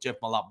say and what Jeff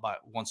Malott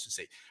wants to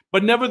say.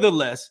 But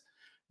nevertheless,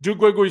 Drew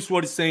Gregory is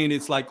what he's saying.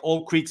 It's like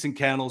all creeks and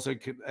canals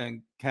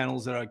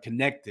that are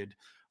connected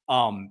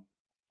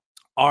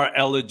are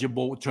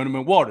eligible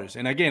tournament waters.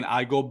 And again,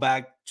 I go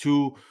back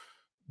to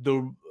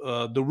the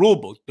rule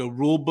book. The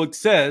rule book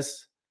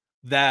says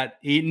that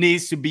it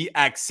needs to be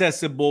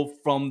accessible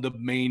from the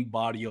main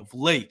body of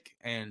lake.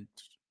 And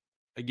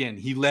again,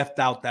 he left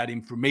out that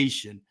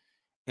information,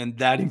 and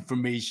that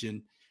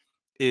information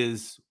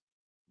is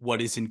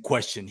what is in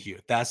question here.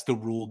 That's the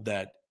rule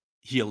that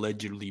he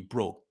allegedly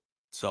broke.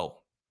 So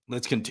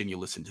let's continue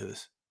listening to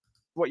this.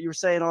 What you were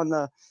saying on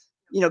the,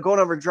 going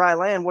over dry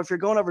land. Well, if you're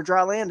going over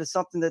dry land to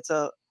something that's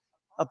a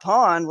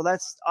pond, well,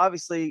 that's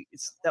obviously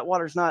that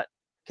water's not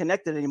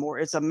connected anymore.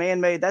 It's a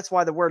man-made. That's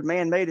why the word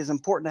man-made is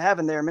important to have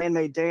in there.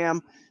 Man-made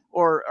dam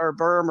or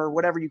berm or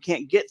whatever you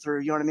can't get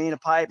through. You know what I mean? A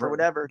pipe or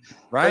whatever.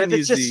 Ryan, but if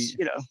it's just,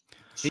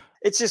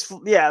 it's just,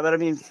 yeah. But I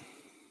mean,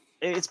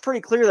 it's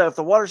pretty clear that if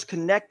the water's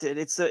connected,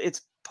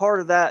 it's part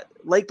of that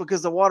lake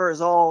because the water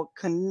is all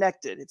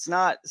connected. It's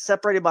not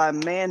separated by a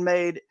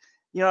man-made,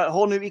 a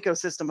whole new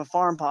ecosystem, a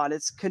farm pond.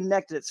 It's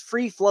connected. It's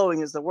free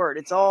flowing is the word.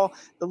 It's all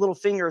the little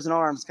fingers and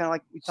arms, kind of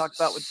like we talked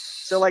about with.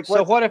 So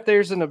what if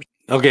there's an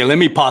Okay, let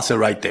me pause it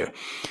right there.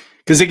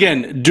 Because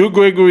again, Drew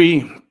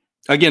Gregory,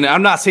 again,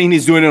 I'm not saying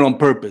he's doing it on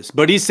purpose,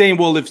 but he's saying,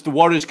 well, if the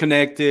water is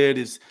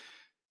connected,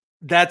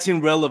 that's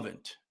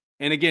irrelevant.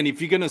 And again, if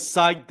you're going to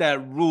cite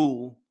that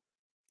rule,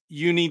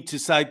 you need to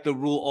cite the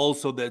rule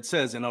also that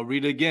says, and I'll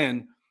read it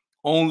again,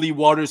 only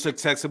waters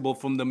accessible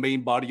from the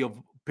main body of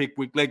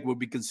Pickwick Lake will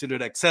be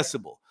considered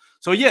accessible.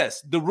 So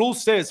yes, the rule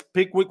says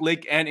Pickwick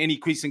Lake and any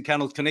creeks and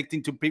canals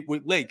connecting to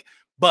Pickwick Lake,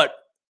 but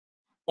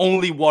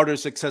only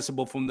waters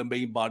accessible from the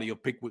main body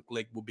of Pickwick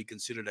Lake will be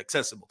considered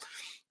accessible.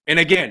 And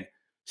again,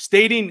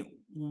 stating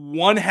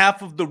one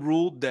half of the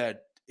rule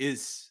that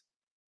is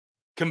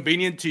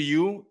convenient to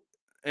you,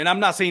 and I'm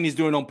not saying he's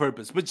doing it on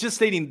purpose, but just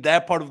stating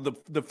that part of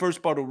the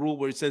first part of the rule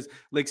where it says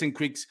lakes and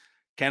creeks,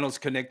 canals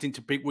connecting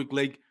to Pickwick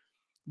Lake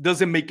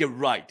doesn't make it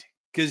right,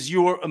 because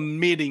you're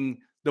omitting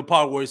the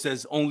part where it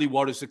says only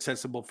waters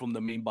accessible from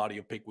the main body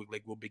of Pickwick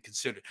Lake will be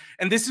considered.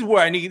 And this is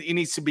where it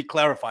needs to be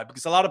clarified,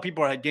 because a lot of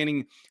people are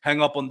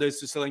hang up on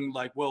this, saying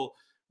like, well,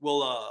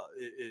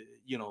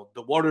 the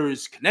water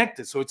is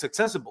connected, so it's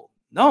accessible.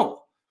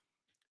 No,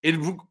 it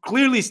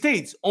clearly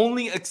states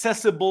only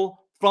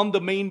accessible from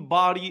the main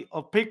body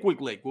of Pickwick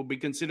Lake will be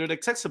considered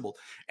accessible.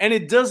 And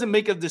it doesn't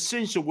make a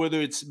distinction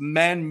whether it's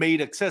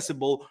man-made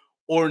accessible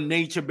or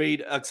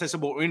nature-made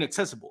accessible or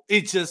inaccessible.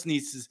 It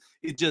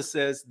just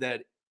says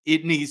that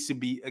it needs to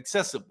be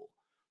accessible.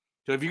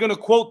 So if you're going to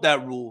quote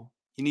that rule,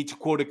 you need to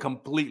quote it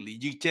completely.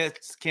 You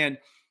just can't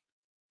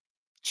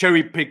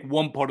cherry pick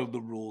one part of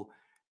the rule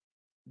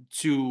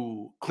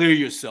to clear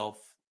yourself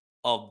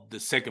of the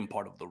second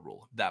part of the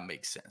rule. That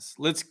makes sense.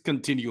 Let's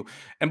continue.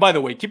 And by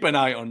the way, keep an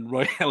eye on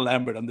Ryan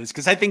Lambert on this,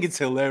 because I think it's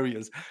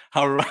hilarious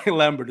how Ryan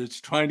Lambert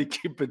is trying to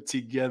keep it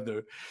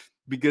together,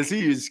 because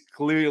he is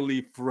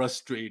clearly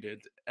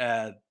frustrated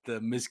at the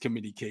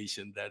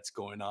miscommunication that's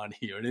going on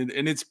here.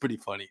 And it's pretty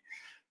funny.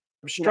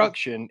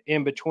 Obstruction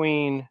in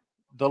between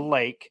the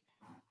lake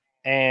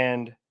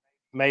and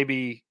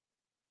maybe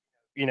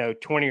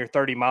 20 or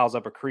 30 miles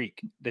up a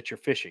creek that you're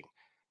fishing.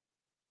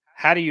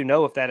 How do you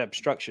know if that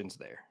obstruction's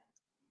there?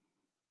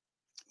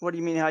 What do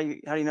you mean? How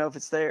do you know if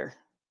it's there?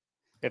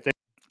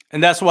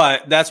 And that's why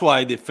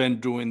I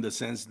defend Drew in the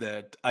sense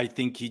that I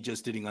think he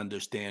just didn't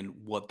understand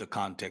what the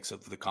context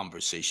of the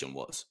conversation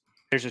was.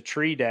 There's a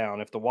tree down.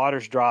 If the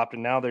water's dropped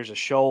and now there's a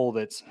shoal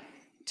that's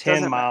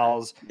 10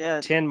 miles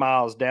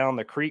down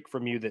the creek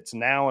from you, that's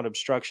now an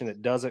obstruction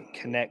that doesn't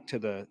connect to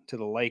the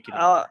lake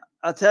anymore.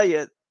 I'll tell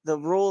you, the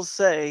rules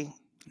say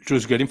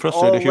Drew's getting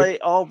frustrated here.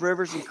 All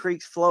rivers and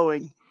creeks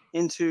flowing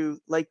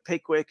into Lake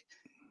Pickwick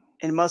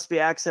and must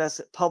be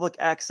public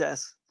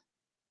access.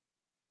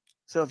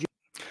 So if you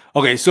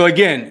Okay, so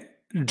again,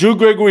 Drew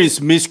Gregory is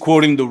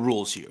misquoting the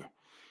rules here.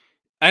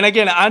 And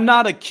again, I'm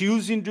not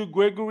accusing Drew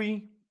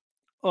Gregory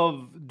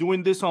of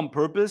doing this on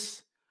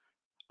purpose.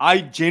 I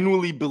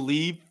genuinely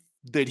believe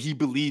that he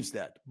believes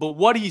that. But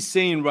what he's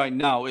saying right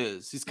now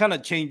is he's kind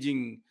of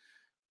changing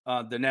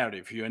the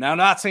narrative here. And I'm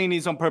not saying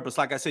he's on purpose.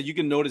 Like I said, you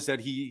can notice that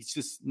he's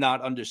just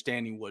not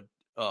understanding what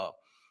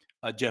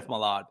Jeff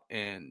Malott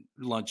and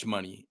Lunch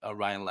Money,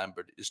 Ryan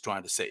Lambert, is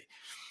trying to say.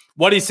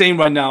 What he's saying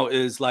right now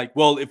is like,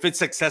 well, if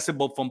it's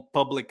accessible from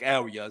public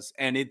areas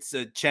and it's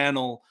a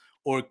channel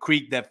or a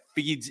creek that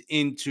feeds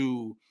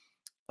into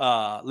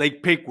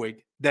Lake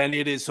Pickwick, then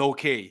it is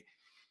okay.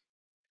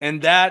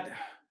 And that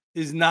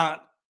is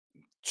not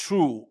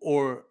true.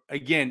 Or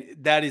again,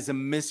 that is a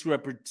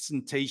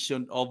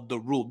misrepresentation of the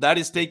rule. That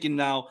is taking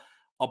now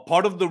a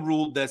part of the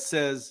rule that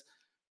says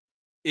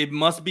it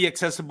must be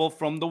accessible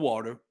from the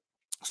water.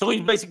 So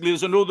basically,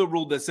 there's another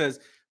rule that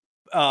says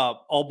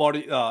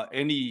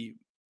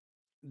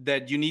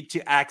that you need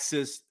to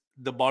access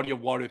the body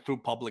of water through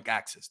public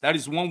access. That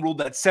is one rule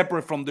that's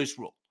separate from this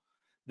rule.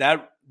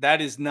 That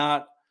is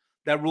not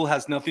That rule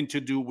has nothing to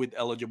do with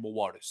eligible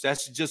waters.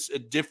 That's just a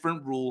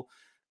different rule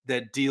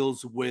that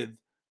deals with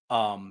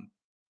the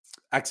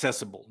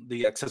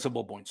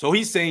accessible point. So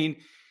he's saying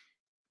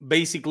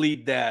basically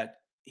that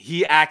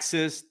he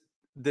accessed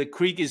the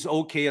creek is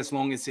okay as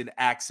long as it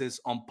access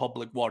on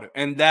public water.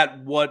 And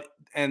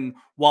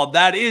while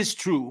that is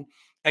true,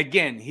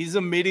 again, he's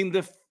omitting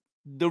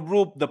the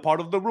rule, the part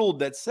of the rule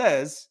that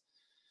says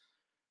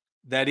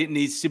that it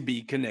needs to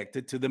be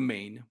connected to the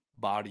main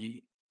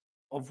body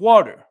of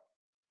water.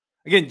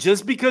 Again,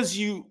 just because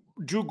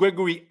Drew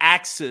Gregory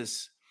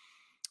access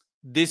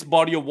this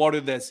body of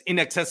water that's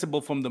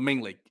inaccessible from the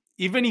main lake,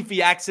 even if he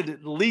accessed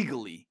it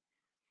legally,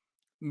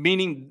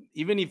 meaning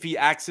even if he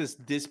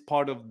accessed this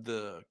part of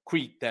the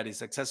creek that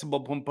is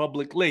accessible from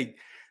public lake,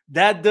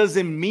 that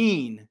doesn't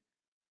mean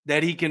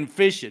that he can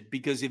fish it,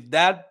 because if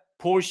that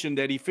portion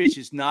that he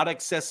fishes is not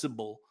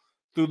accessible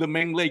through the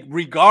main lake,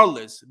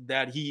 regardless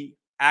that he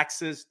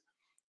accessed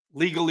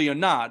legally or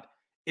not,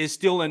 is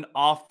still an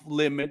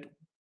off-limit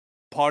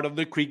part of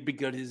the creek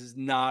because it is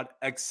not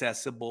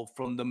accessible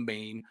from the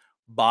main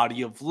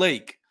body of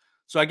lake.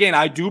 So again,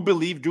 I do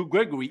believe Drew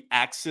Gregory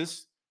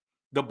accessed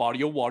the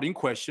body of water in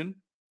question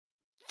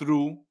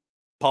through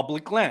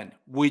public land,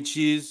 which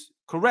is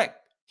correct.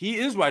 He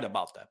is right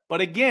about that.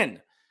 But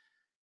again,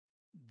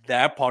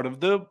 that part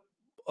of the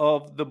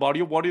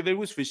body of water that he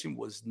was fishing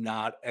was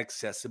not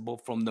accessible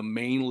from the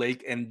main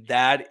lake, and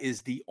that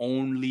is the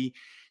only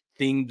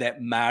thing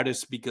that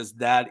matters, because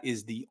that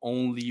is the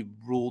only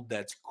rule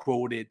that's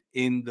quoted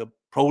in the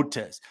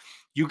protest.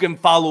 You can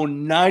follow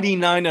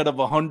 99 out of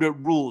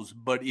 100 rules,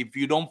 but if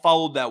you don't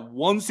follow that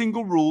one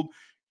single rule,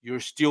 you're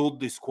still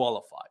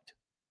disqualified.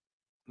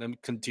 Let me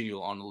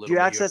continue on a little bit. You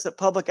access at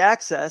public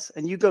access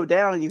and you go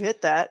down and you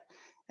hit that,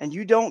 and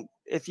you don't,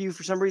 if you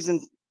for some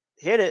reason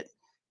hit it,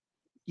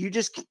 you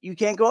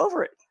can't go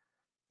over it.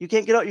 You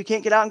can't get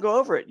out and go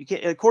over it. You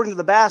can't, according to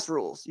the bass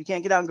rules, you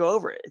can't get out and go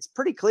over it. It's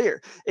pretty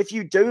clear. If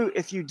you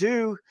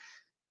do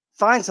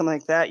find something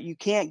like that, you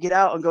can't get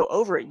out and go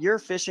over it. Your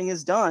fishing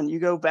is done. You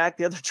go back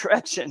the other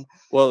direction.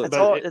 Well,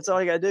 that's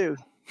all you gotta do.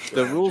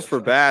 The rules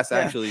for bass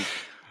actually.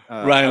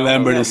 Ryan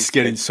Lambert is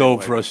getting so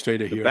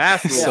frustrated here. The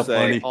bass rules So say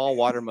funny. all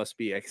water must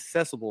be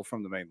accessible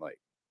from the main lake.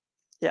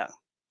 Yeah.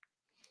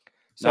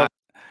 So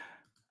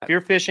if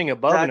you're fishing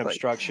above an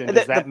obstruction,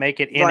 does that make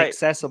it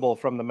inaccessible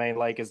from the main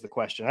lake is the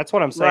question. That's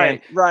what I'm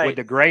saying with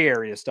the gray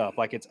area stuff.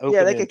 Like it's open.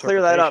 Yeah, they could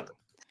clear that up.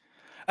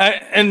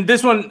 And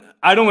this one,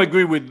 I don't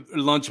agree with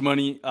Lunch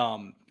Money,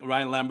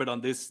 Ryan Lambert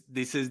on this.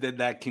 This is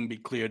that can be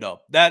cleared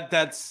up. That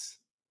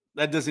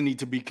doesn't need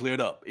to be cleared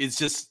up. It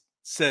just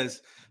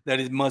says that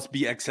it must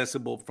be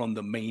accessible from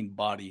the main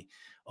body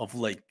of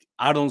lake.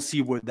 I don't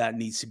see where that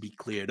needs to be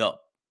cleared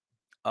up.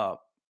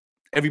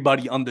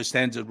 Everybody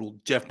understands the rule.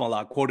 Jeff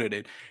Malott quoted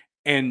it.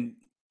 And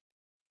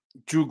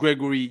Drew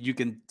Gregory,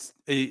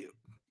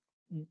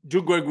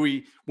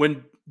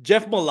 when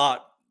Jeff Malott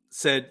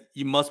said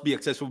you must be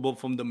accessible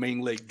from the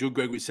main lake, Drew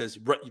Gregory says,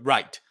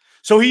 right.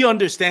 So he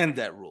understands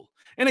that rule.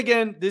 And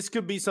again, this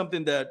could be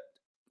something that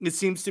it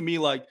seems to me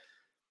like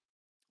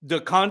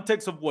the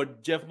context of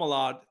what Jeff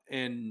Malott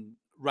and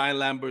Ryan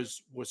Lambert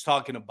was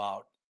talking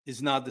about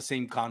is not the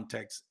same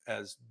context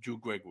as Drew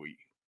Gregory,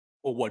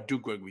 or what Drew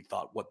Gregory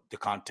thought what the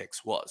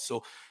context was.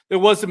 So there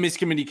was a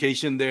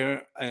miscommunication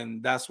there,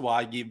 and that's why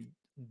I give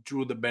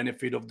Drew the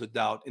benefit of the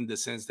doubt, in the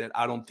sense that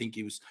I don't think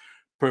he was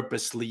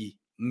purposely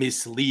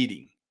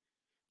misleading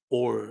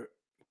or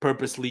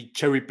purposely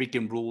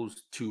cherry-picking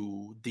rules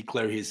to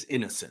declare his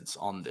innocence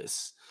on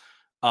this.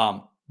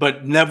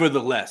 But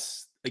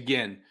nevertheless,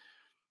 again,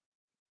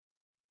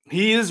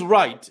 he is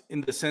right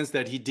in the sense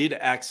that he did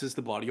access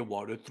the body of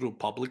water through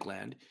public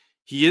land.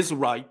 He is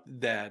right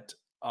that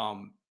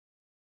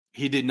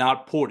he did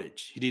not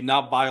portage. He did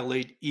not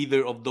violate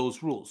either of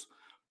those rules,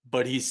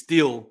 but he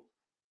still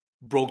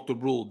broke the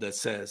rule that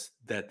says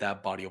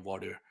that body of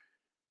water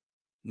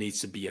needs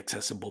to be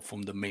accessible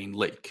from the main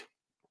lake.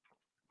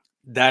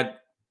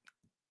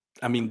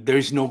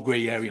 There's no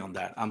gray area on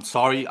that. I'm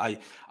sorry.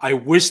 I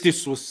wish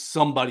this was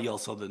somebody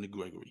else other than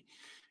Gregory.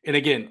 And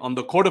again, on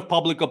the court of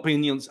public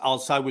opinions, I'll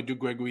side with Drew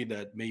Gregory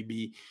that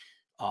maybe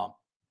for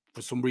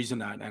some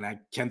reason, and I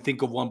can't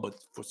think of one,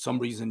 but for some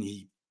reason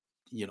he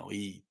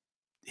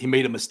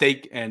made a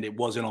mistake and it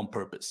wasn't on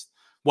purpose.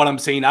 What I'm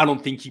saying, I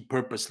don't think he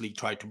purposely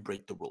tried to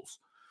break the rules.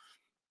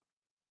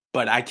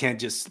 But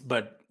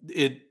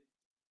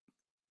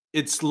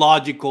it's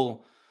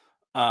logical,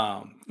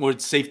 or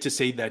it's safe to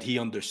say that he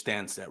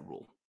understands that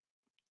rule,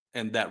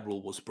 and that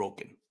rule was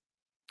broken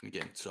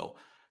again. So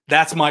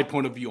that's my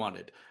point of view on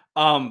it.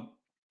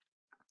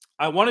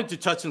 I wanted to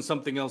touch on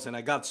something else, and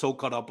I got so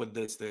caught up with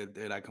this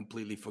that I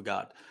completely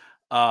forgot.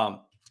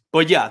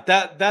 But yeah,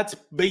 that's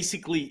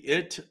basically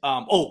it.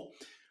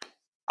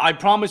 I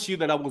promised you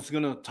that I was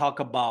going to talk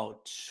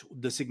about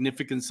the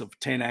significance of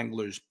 10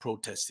 anglers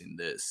protesting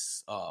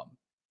this.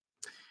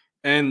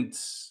 And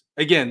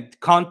again,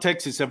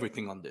 context is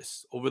everything on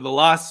this. Over the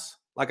last,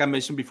 like I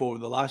mentioned before, over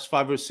the last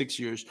 5 or 6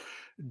 years,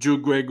 Drew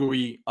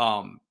Gregory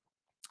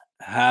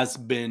has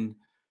been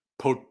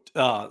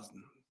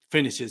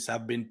finishes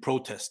have been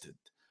protested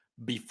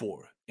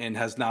before and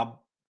has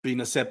not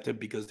been accepted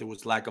because there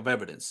was lack of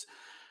evidence.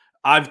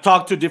 I've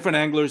talked to different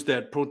anglers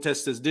that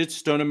protested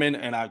this tournament,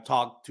 and I've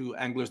talked to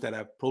anglers that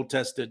have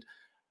protested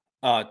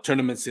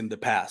tournaments in the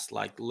past,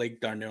 like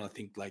Lake Darnell, I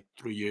think like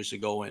 3 years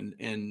ago,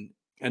 and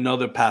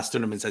other past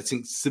tournaments. I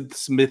think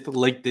Smith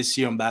Lake this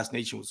year on Bass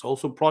Nation was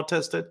also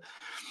protested.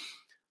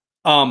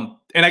 And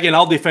again,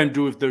 I'll defend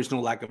Drew if there's no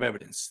lack of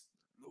evidence.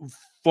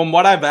 From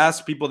what I've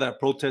asked people that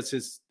protest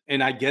is,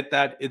 and I get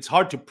that, it's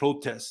hard to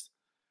protest.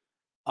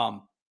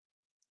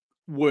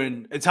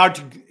 When it's hard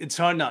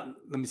not,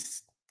 let me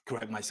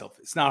correct myself.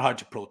 It's not hard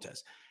to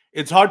protest.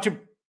 It's hard to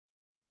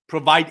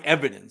provide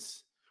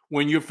evidence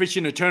when you're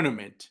fishing a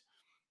tournament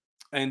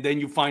and then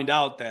you find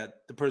out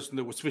that the person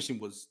that was fishing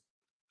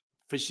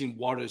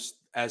waters,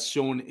 as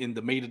shown in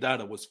the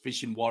metadata, was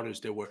fishing waters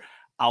that were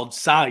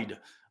outside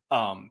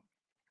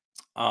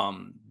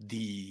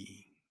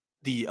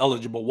the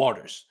eligible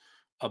waters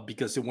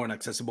because they weren't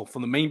accessible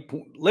from the main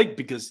lake,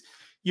 because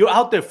you're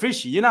out there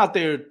fishing. You're not out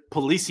there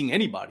policing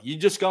anybody. You're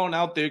just going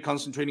out there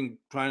concentrating,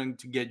 trying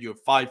to get your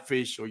 5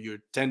 fish or your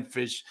 10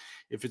 fish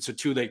if it's a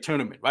 2-day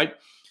tournament, right?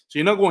 So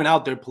you're not going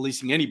out there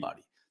policing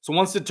anybody. So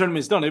once the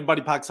tournament is done,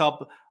 everybody packs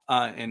up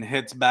and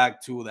heads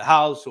back to the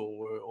house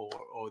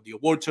or the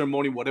award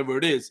ceremony, whatever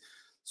it is.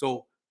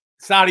 So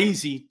it's not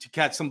easy to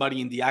catch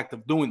somebody in the act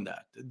of doing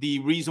that. The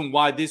reason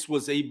why this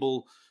was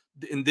able,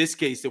 in this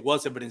case, there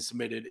was evidence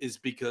submitted, is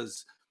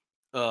because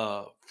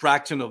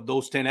fraction of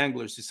those 10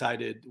 anglers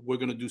decided we're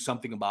going to do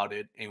something about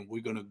it, and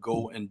we're going to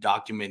go and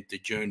document the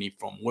journey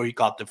from where he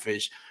caught the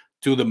fish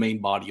to the main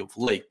body of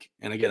lake.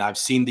 And again, I've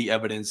seen the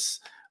evidence,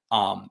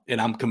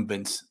 and I'm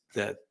convinced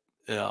that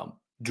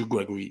Drew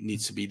Gregory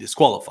needs to be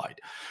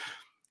disqualified.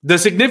 The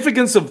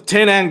significance of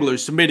 10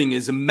 anglers submitting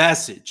is a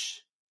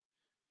message,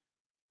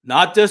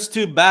 not just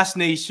to Bass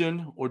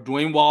Nation or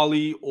Dwayne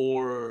Wally,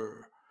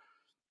 or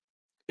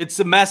it's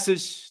a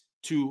message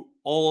to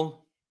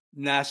all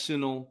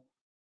national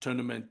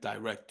tournament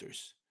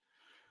directors.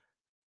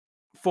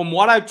 From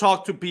what I've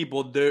talked to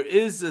people, there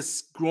is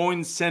this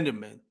growing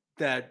sentiment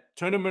that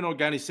tournament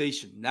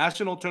organization,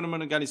 national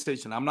tournament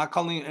organization, I'm not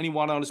calling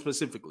anyone out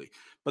specifically,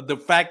 but the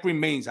fact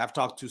remains, I've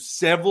talked to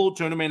several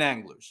tournament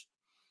anglers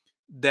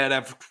that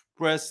have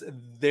expressed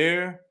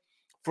their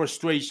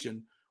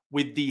frustration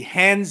with the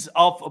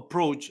hands-off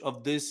approach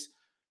of this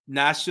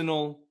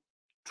national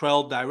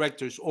trail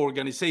directors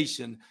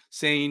organization,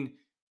 saying,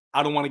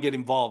 I don't want to get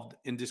involved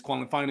in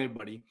disqualifying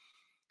anybody.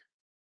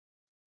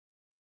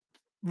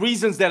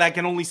 Reasons that I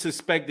can only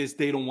suspect is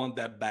they don't want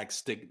that bad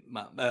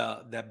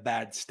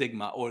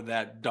stigma or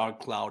that dark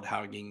cloud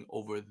hanging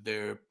over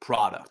their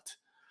product.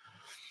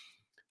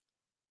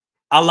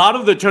 A lot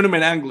of the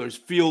tournament anglers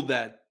feel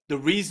that the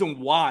reason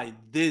why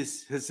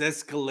this has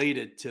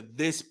escalated to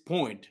this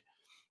point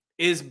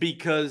is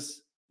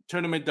because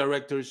tournament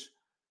directors,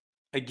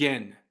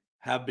 again,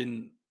 have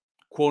been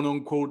quote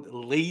unquote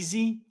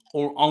lazy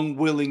or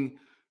unwilling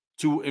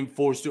to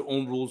enforce their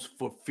own rules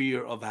for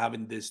fear of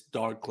having this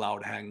dark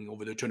cloud hanging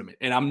over the tournament.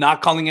 And I'm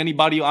not calling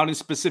anybody out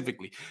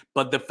specifically,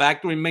 but the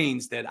fact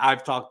remains that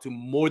I've talked to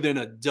more than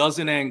a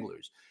dozen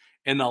anglers,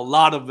 and a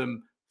lot of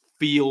them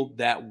feel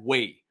that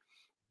way.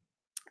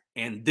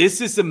 And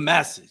this is a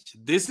message.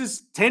 This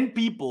is 10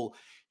 people.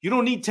 You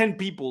don't need 10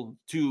 people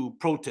to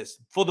protest.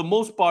 For the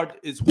most part,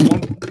 it's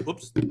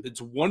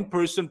one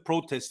person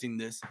protesting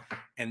this,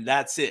 and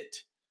that's it.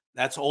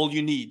 That's all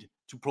you need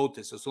to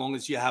protest, as long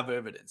as you have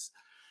evidence.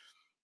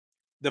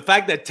 The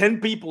fact that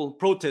 10 people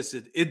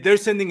protested, they're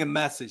sending a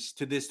message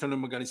to this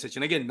tournament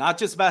organization. Again, not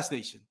just Bass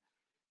Nation.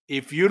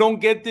 If you don't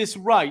get this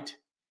right,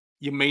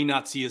 you may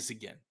not see us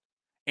again.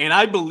 And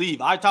I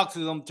talked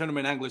to some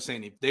tournament anglers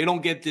saying, if they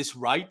don't get this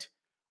right,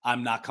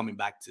 I'm not coming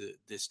back to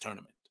this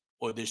tournament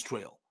or this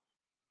trail.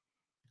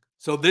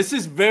 So this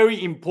is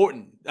very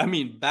important. I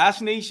mean,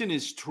 Bass Nation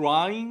is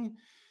trying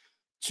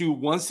to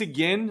once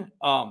again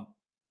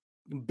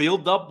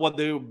build up what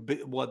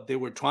they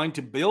were trying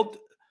to build.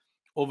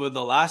 Over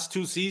the last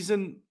 2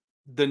 seasons,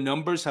 the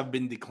numbers have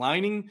been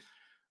declining.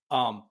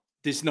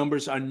 These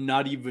numbers are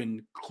not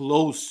even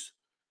close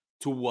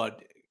to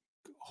what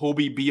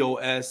Hobie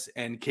BOS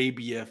and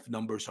KBF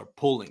numbers are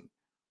pulling.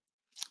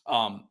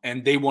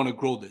 And they want to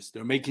grow this.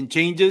 They're making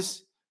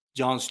changes.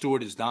 John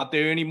Stewart is not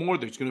there anymore.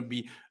 There's going to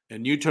be a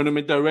new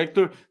tournament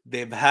director.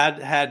 They've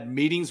had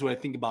meetings with,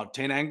 I think, about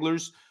 10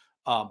 anglers,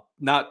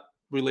 not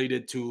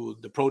related to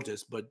the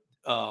protest, but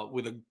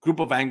with a group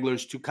of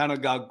anglers to kind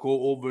of go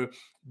over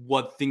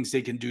what things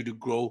they can do to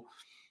grow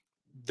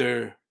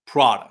their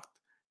product.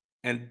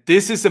 And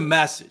this is a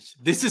message.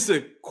 This is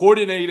a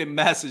coordinated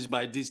message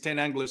by these 10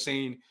 anglers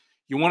saying,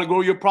 you want to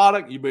grow your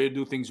product, you better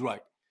do things right.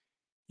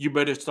 You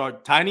better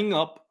start tightening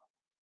up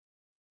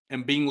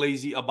and being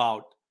lazy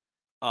about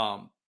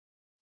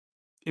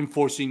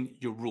enforcing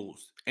your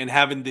rules and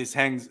having this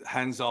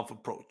hands-off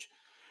approach.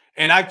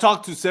 And I've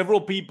talked to several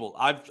people.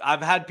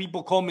 I've had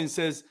people call me and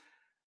say,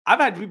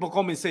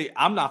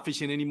 I'm not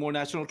fishing any more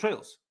national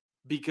trails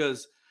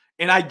because,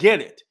 and I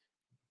get it.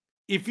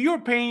 If you're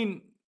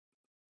paying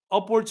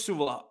upwards to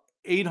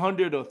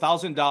 $800 or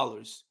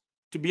 $1,000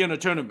 to be in a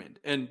tournament,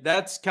 and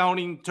that's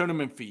counting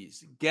tournament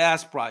fees,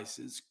 gas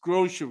prices,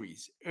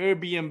 groceries,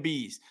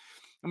 Airbnbs.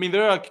 I mean,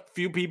 there are a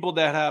few people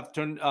that have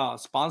turned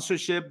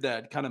sponsorship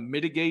that kind of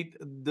mitigate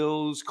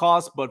those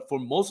costs, but for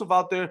most of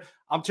out there,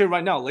 I'm telling you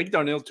right now, Lake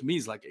Darnell to me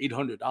is like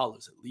 $800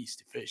 at least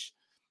to fish.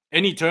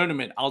 Any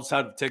tournament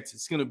outside of Texas,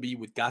 it's going to be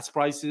with gas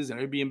prices and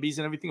Airbnbs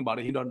and everything about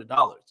 $800.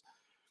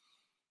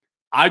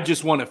 I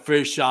just want a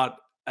fair shot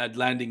at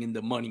landing in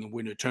the money and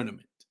win a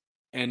tournament.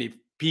 And if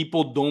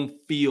people don't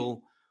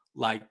feel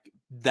like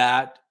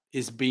that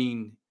is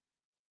being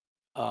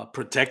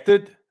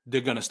protected,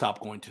 they're going to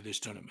stop going to these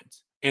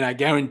tournaments. And I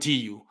guarantee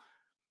you,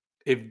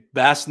 if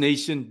Bass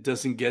Nation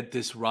doesn't get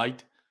this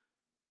right,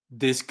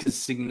 this could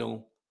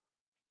signal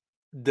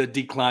the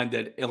decline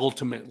that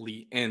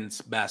ultimately ends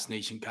Bass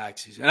Nation kayak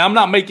season. And I'm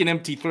not making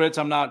empty threats.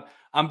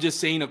 I'm just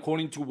saying,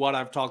 according to what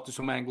I've talked to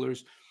some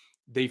anglers,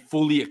 they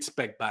fully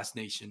expect Bass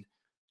Nation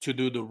to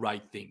do the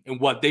right thing. And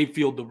what they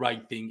feel the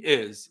right thing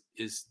is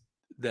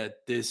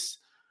that this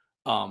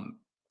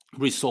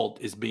result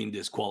is being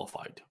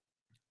disqualified.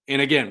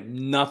 And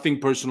again, nothing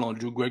personal on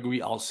Drew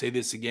Gregory. I'll say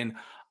this again.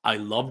 I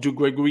love Drew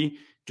Gregory.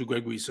 Drew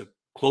Gregory is a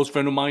close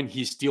friend of mine.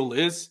 He still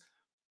is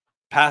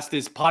past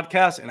this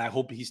podcast, and I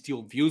hope he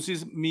still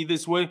views me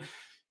this way.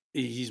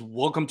 He's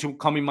welcome to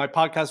come in my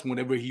podcast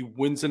whenever he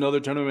wins another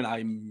tournament.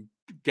 I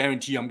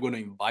guarantee I'm going to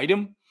invite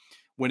him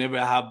whenever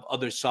I have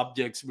other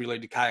subjects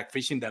related to kayak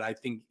fishing that I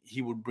think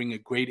he would bring a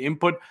great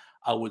input.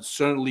 I would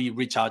certainly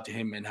reach out to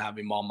him and have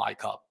him on my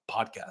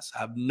podcast. I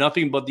have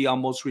nothing but the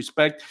utmost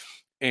respect.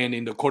 And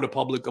in the court of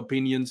public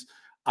opinions,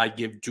 I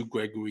give Drew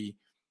Gregory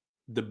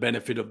the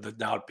benefit of the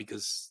doubt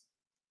because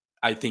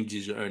I think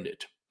he's earned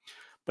it.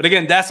 But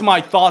again, that's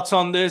my thoughts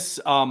on this.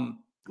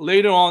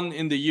 Later on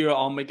in the year,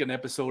 I'll make an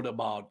episode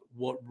about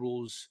what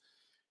rules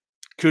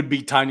could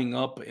be tightening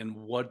up and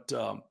what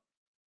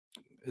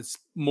is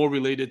more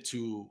related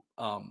to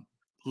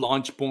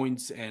launch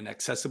points and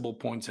accessible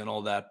points and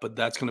all that. But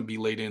that's going to be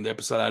later in the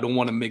episode. I don't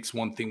want to mix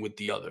one thing with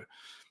the other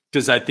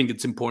because I think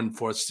it's important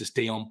for us to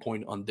stay on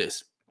point on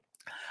this.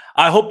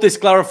 I hope this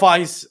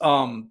clarifies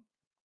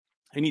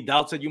any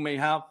doubts that you may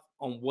have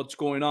on what's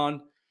going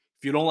on.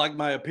 If you don't like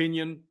my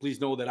opinion,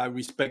 please know that I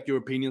respect your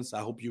opinions.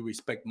 I hope you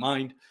respect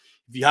mine.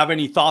 If you have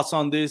any thoughts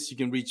on this, you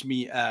can reach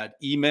me at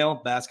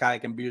email,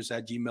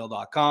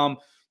 basskayakandbeers@gmail.com.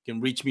 You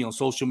can reach me on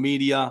social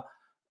media,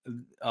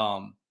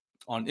 on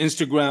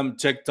Instagram,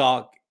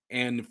 TikTok,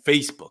 and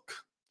Facebook.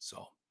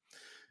 So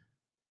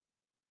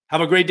have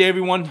a great day,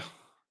 everyone.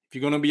 If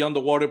you're going to be on the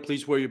water,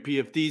 please wear your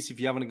PFDs. If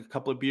you're having a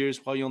couple of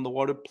beers while you're on the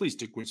water, please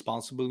drink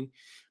responsibly.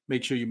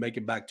 Make sure you make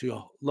it back to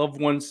your loved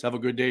ones. Have a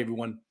good day,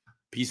 everyone.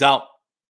 Peace out.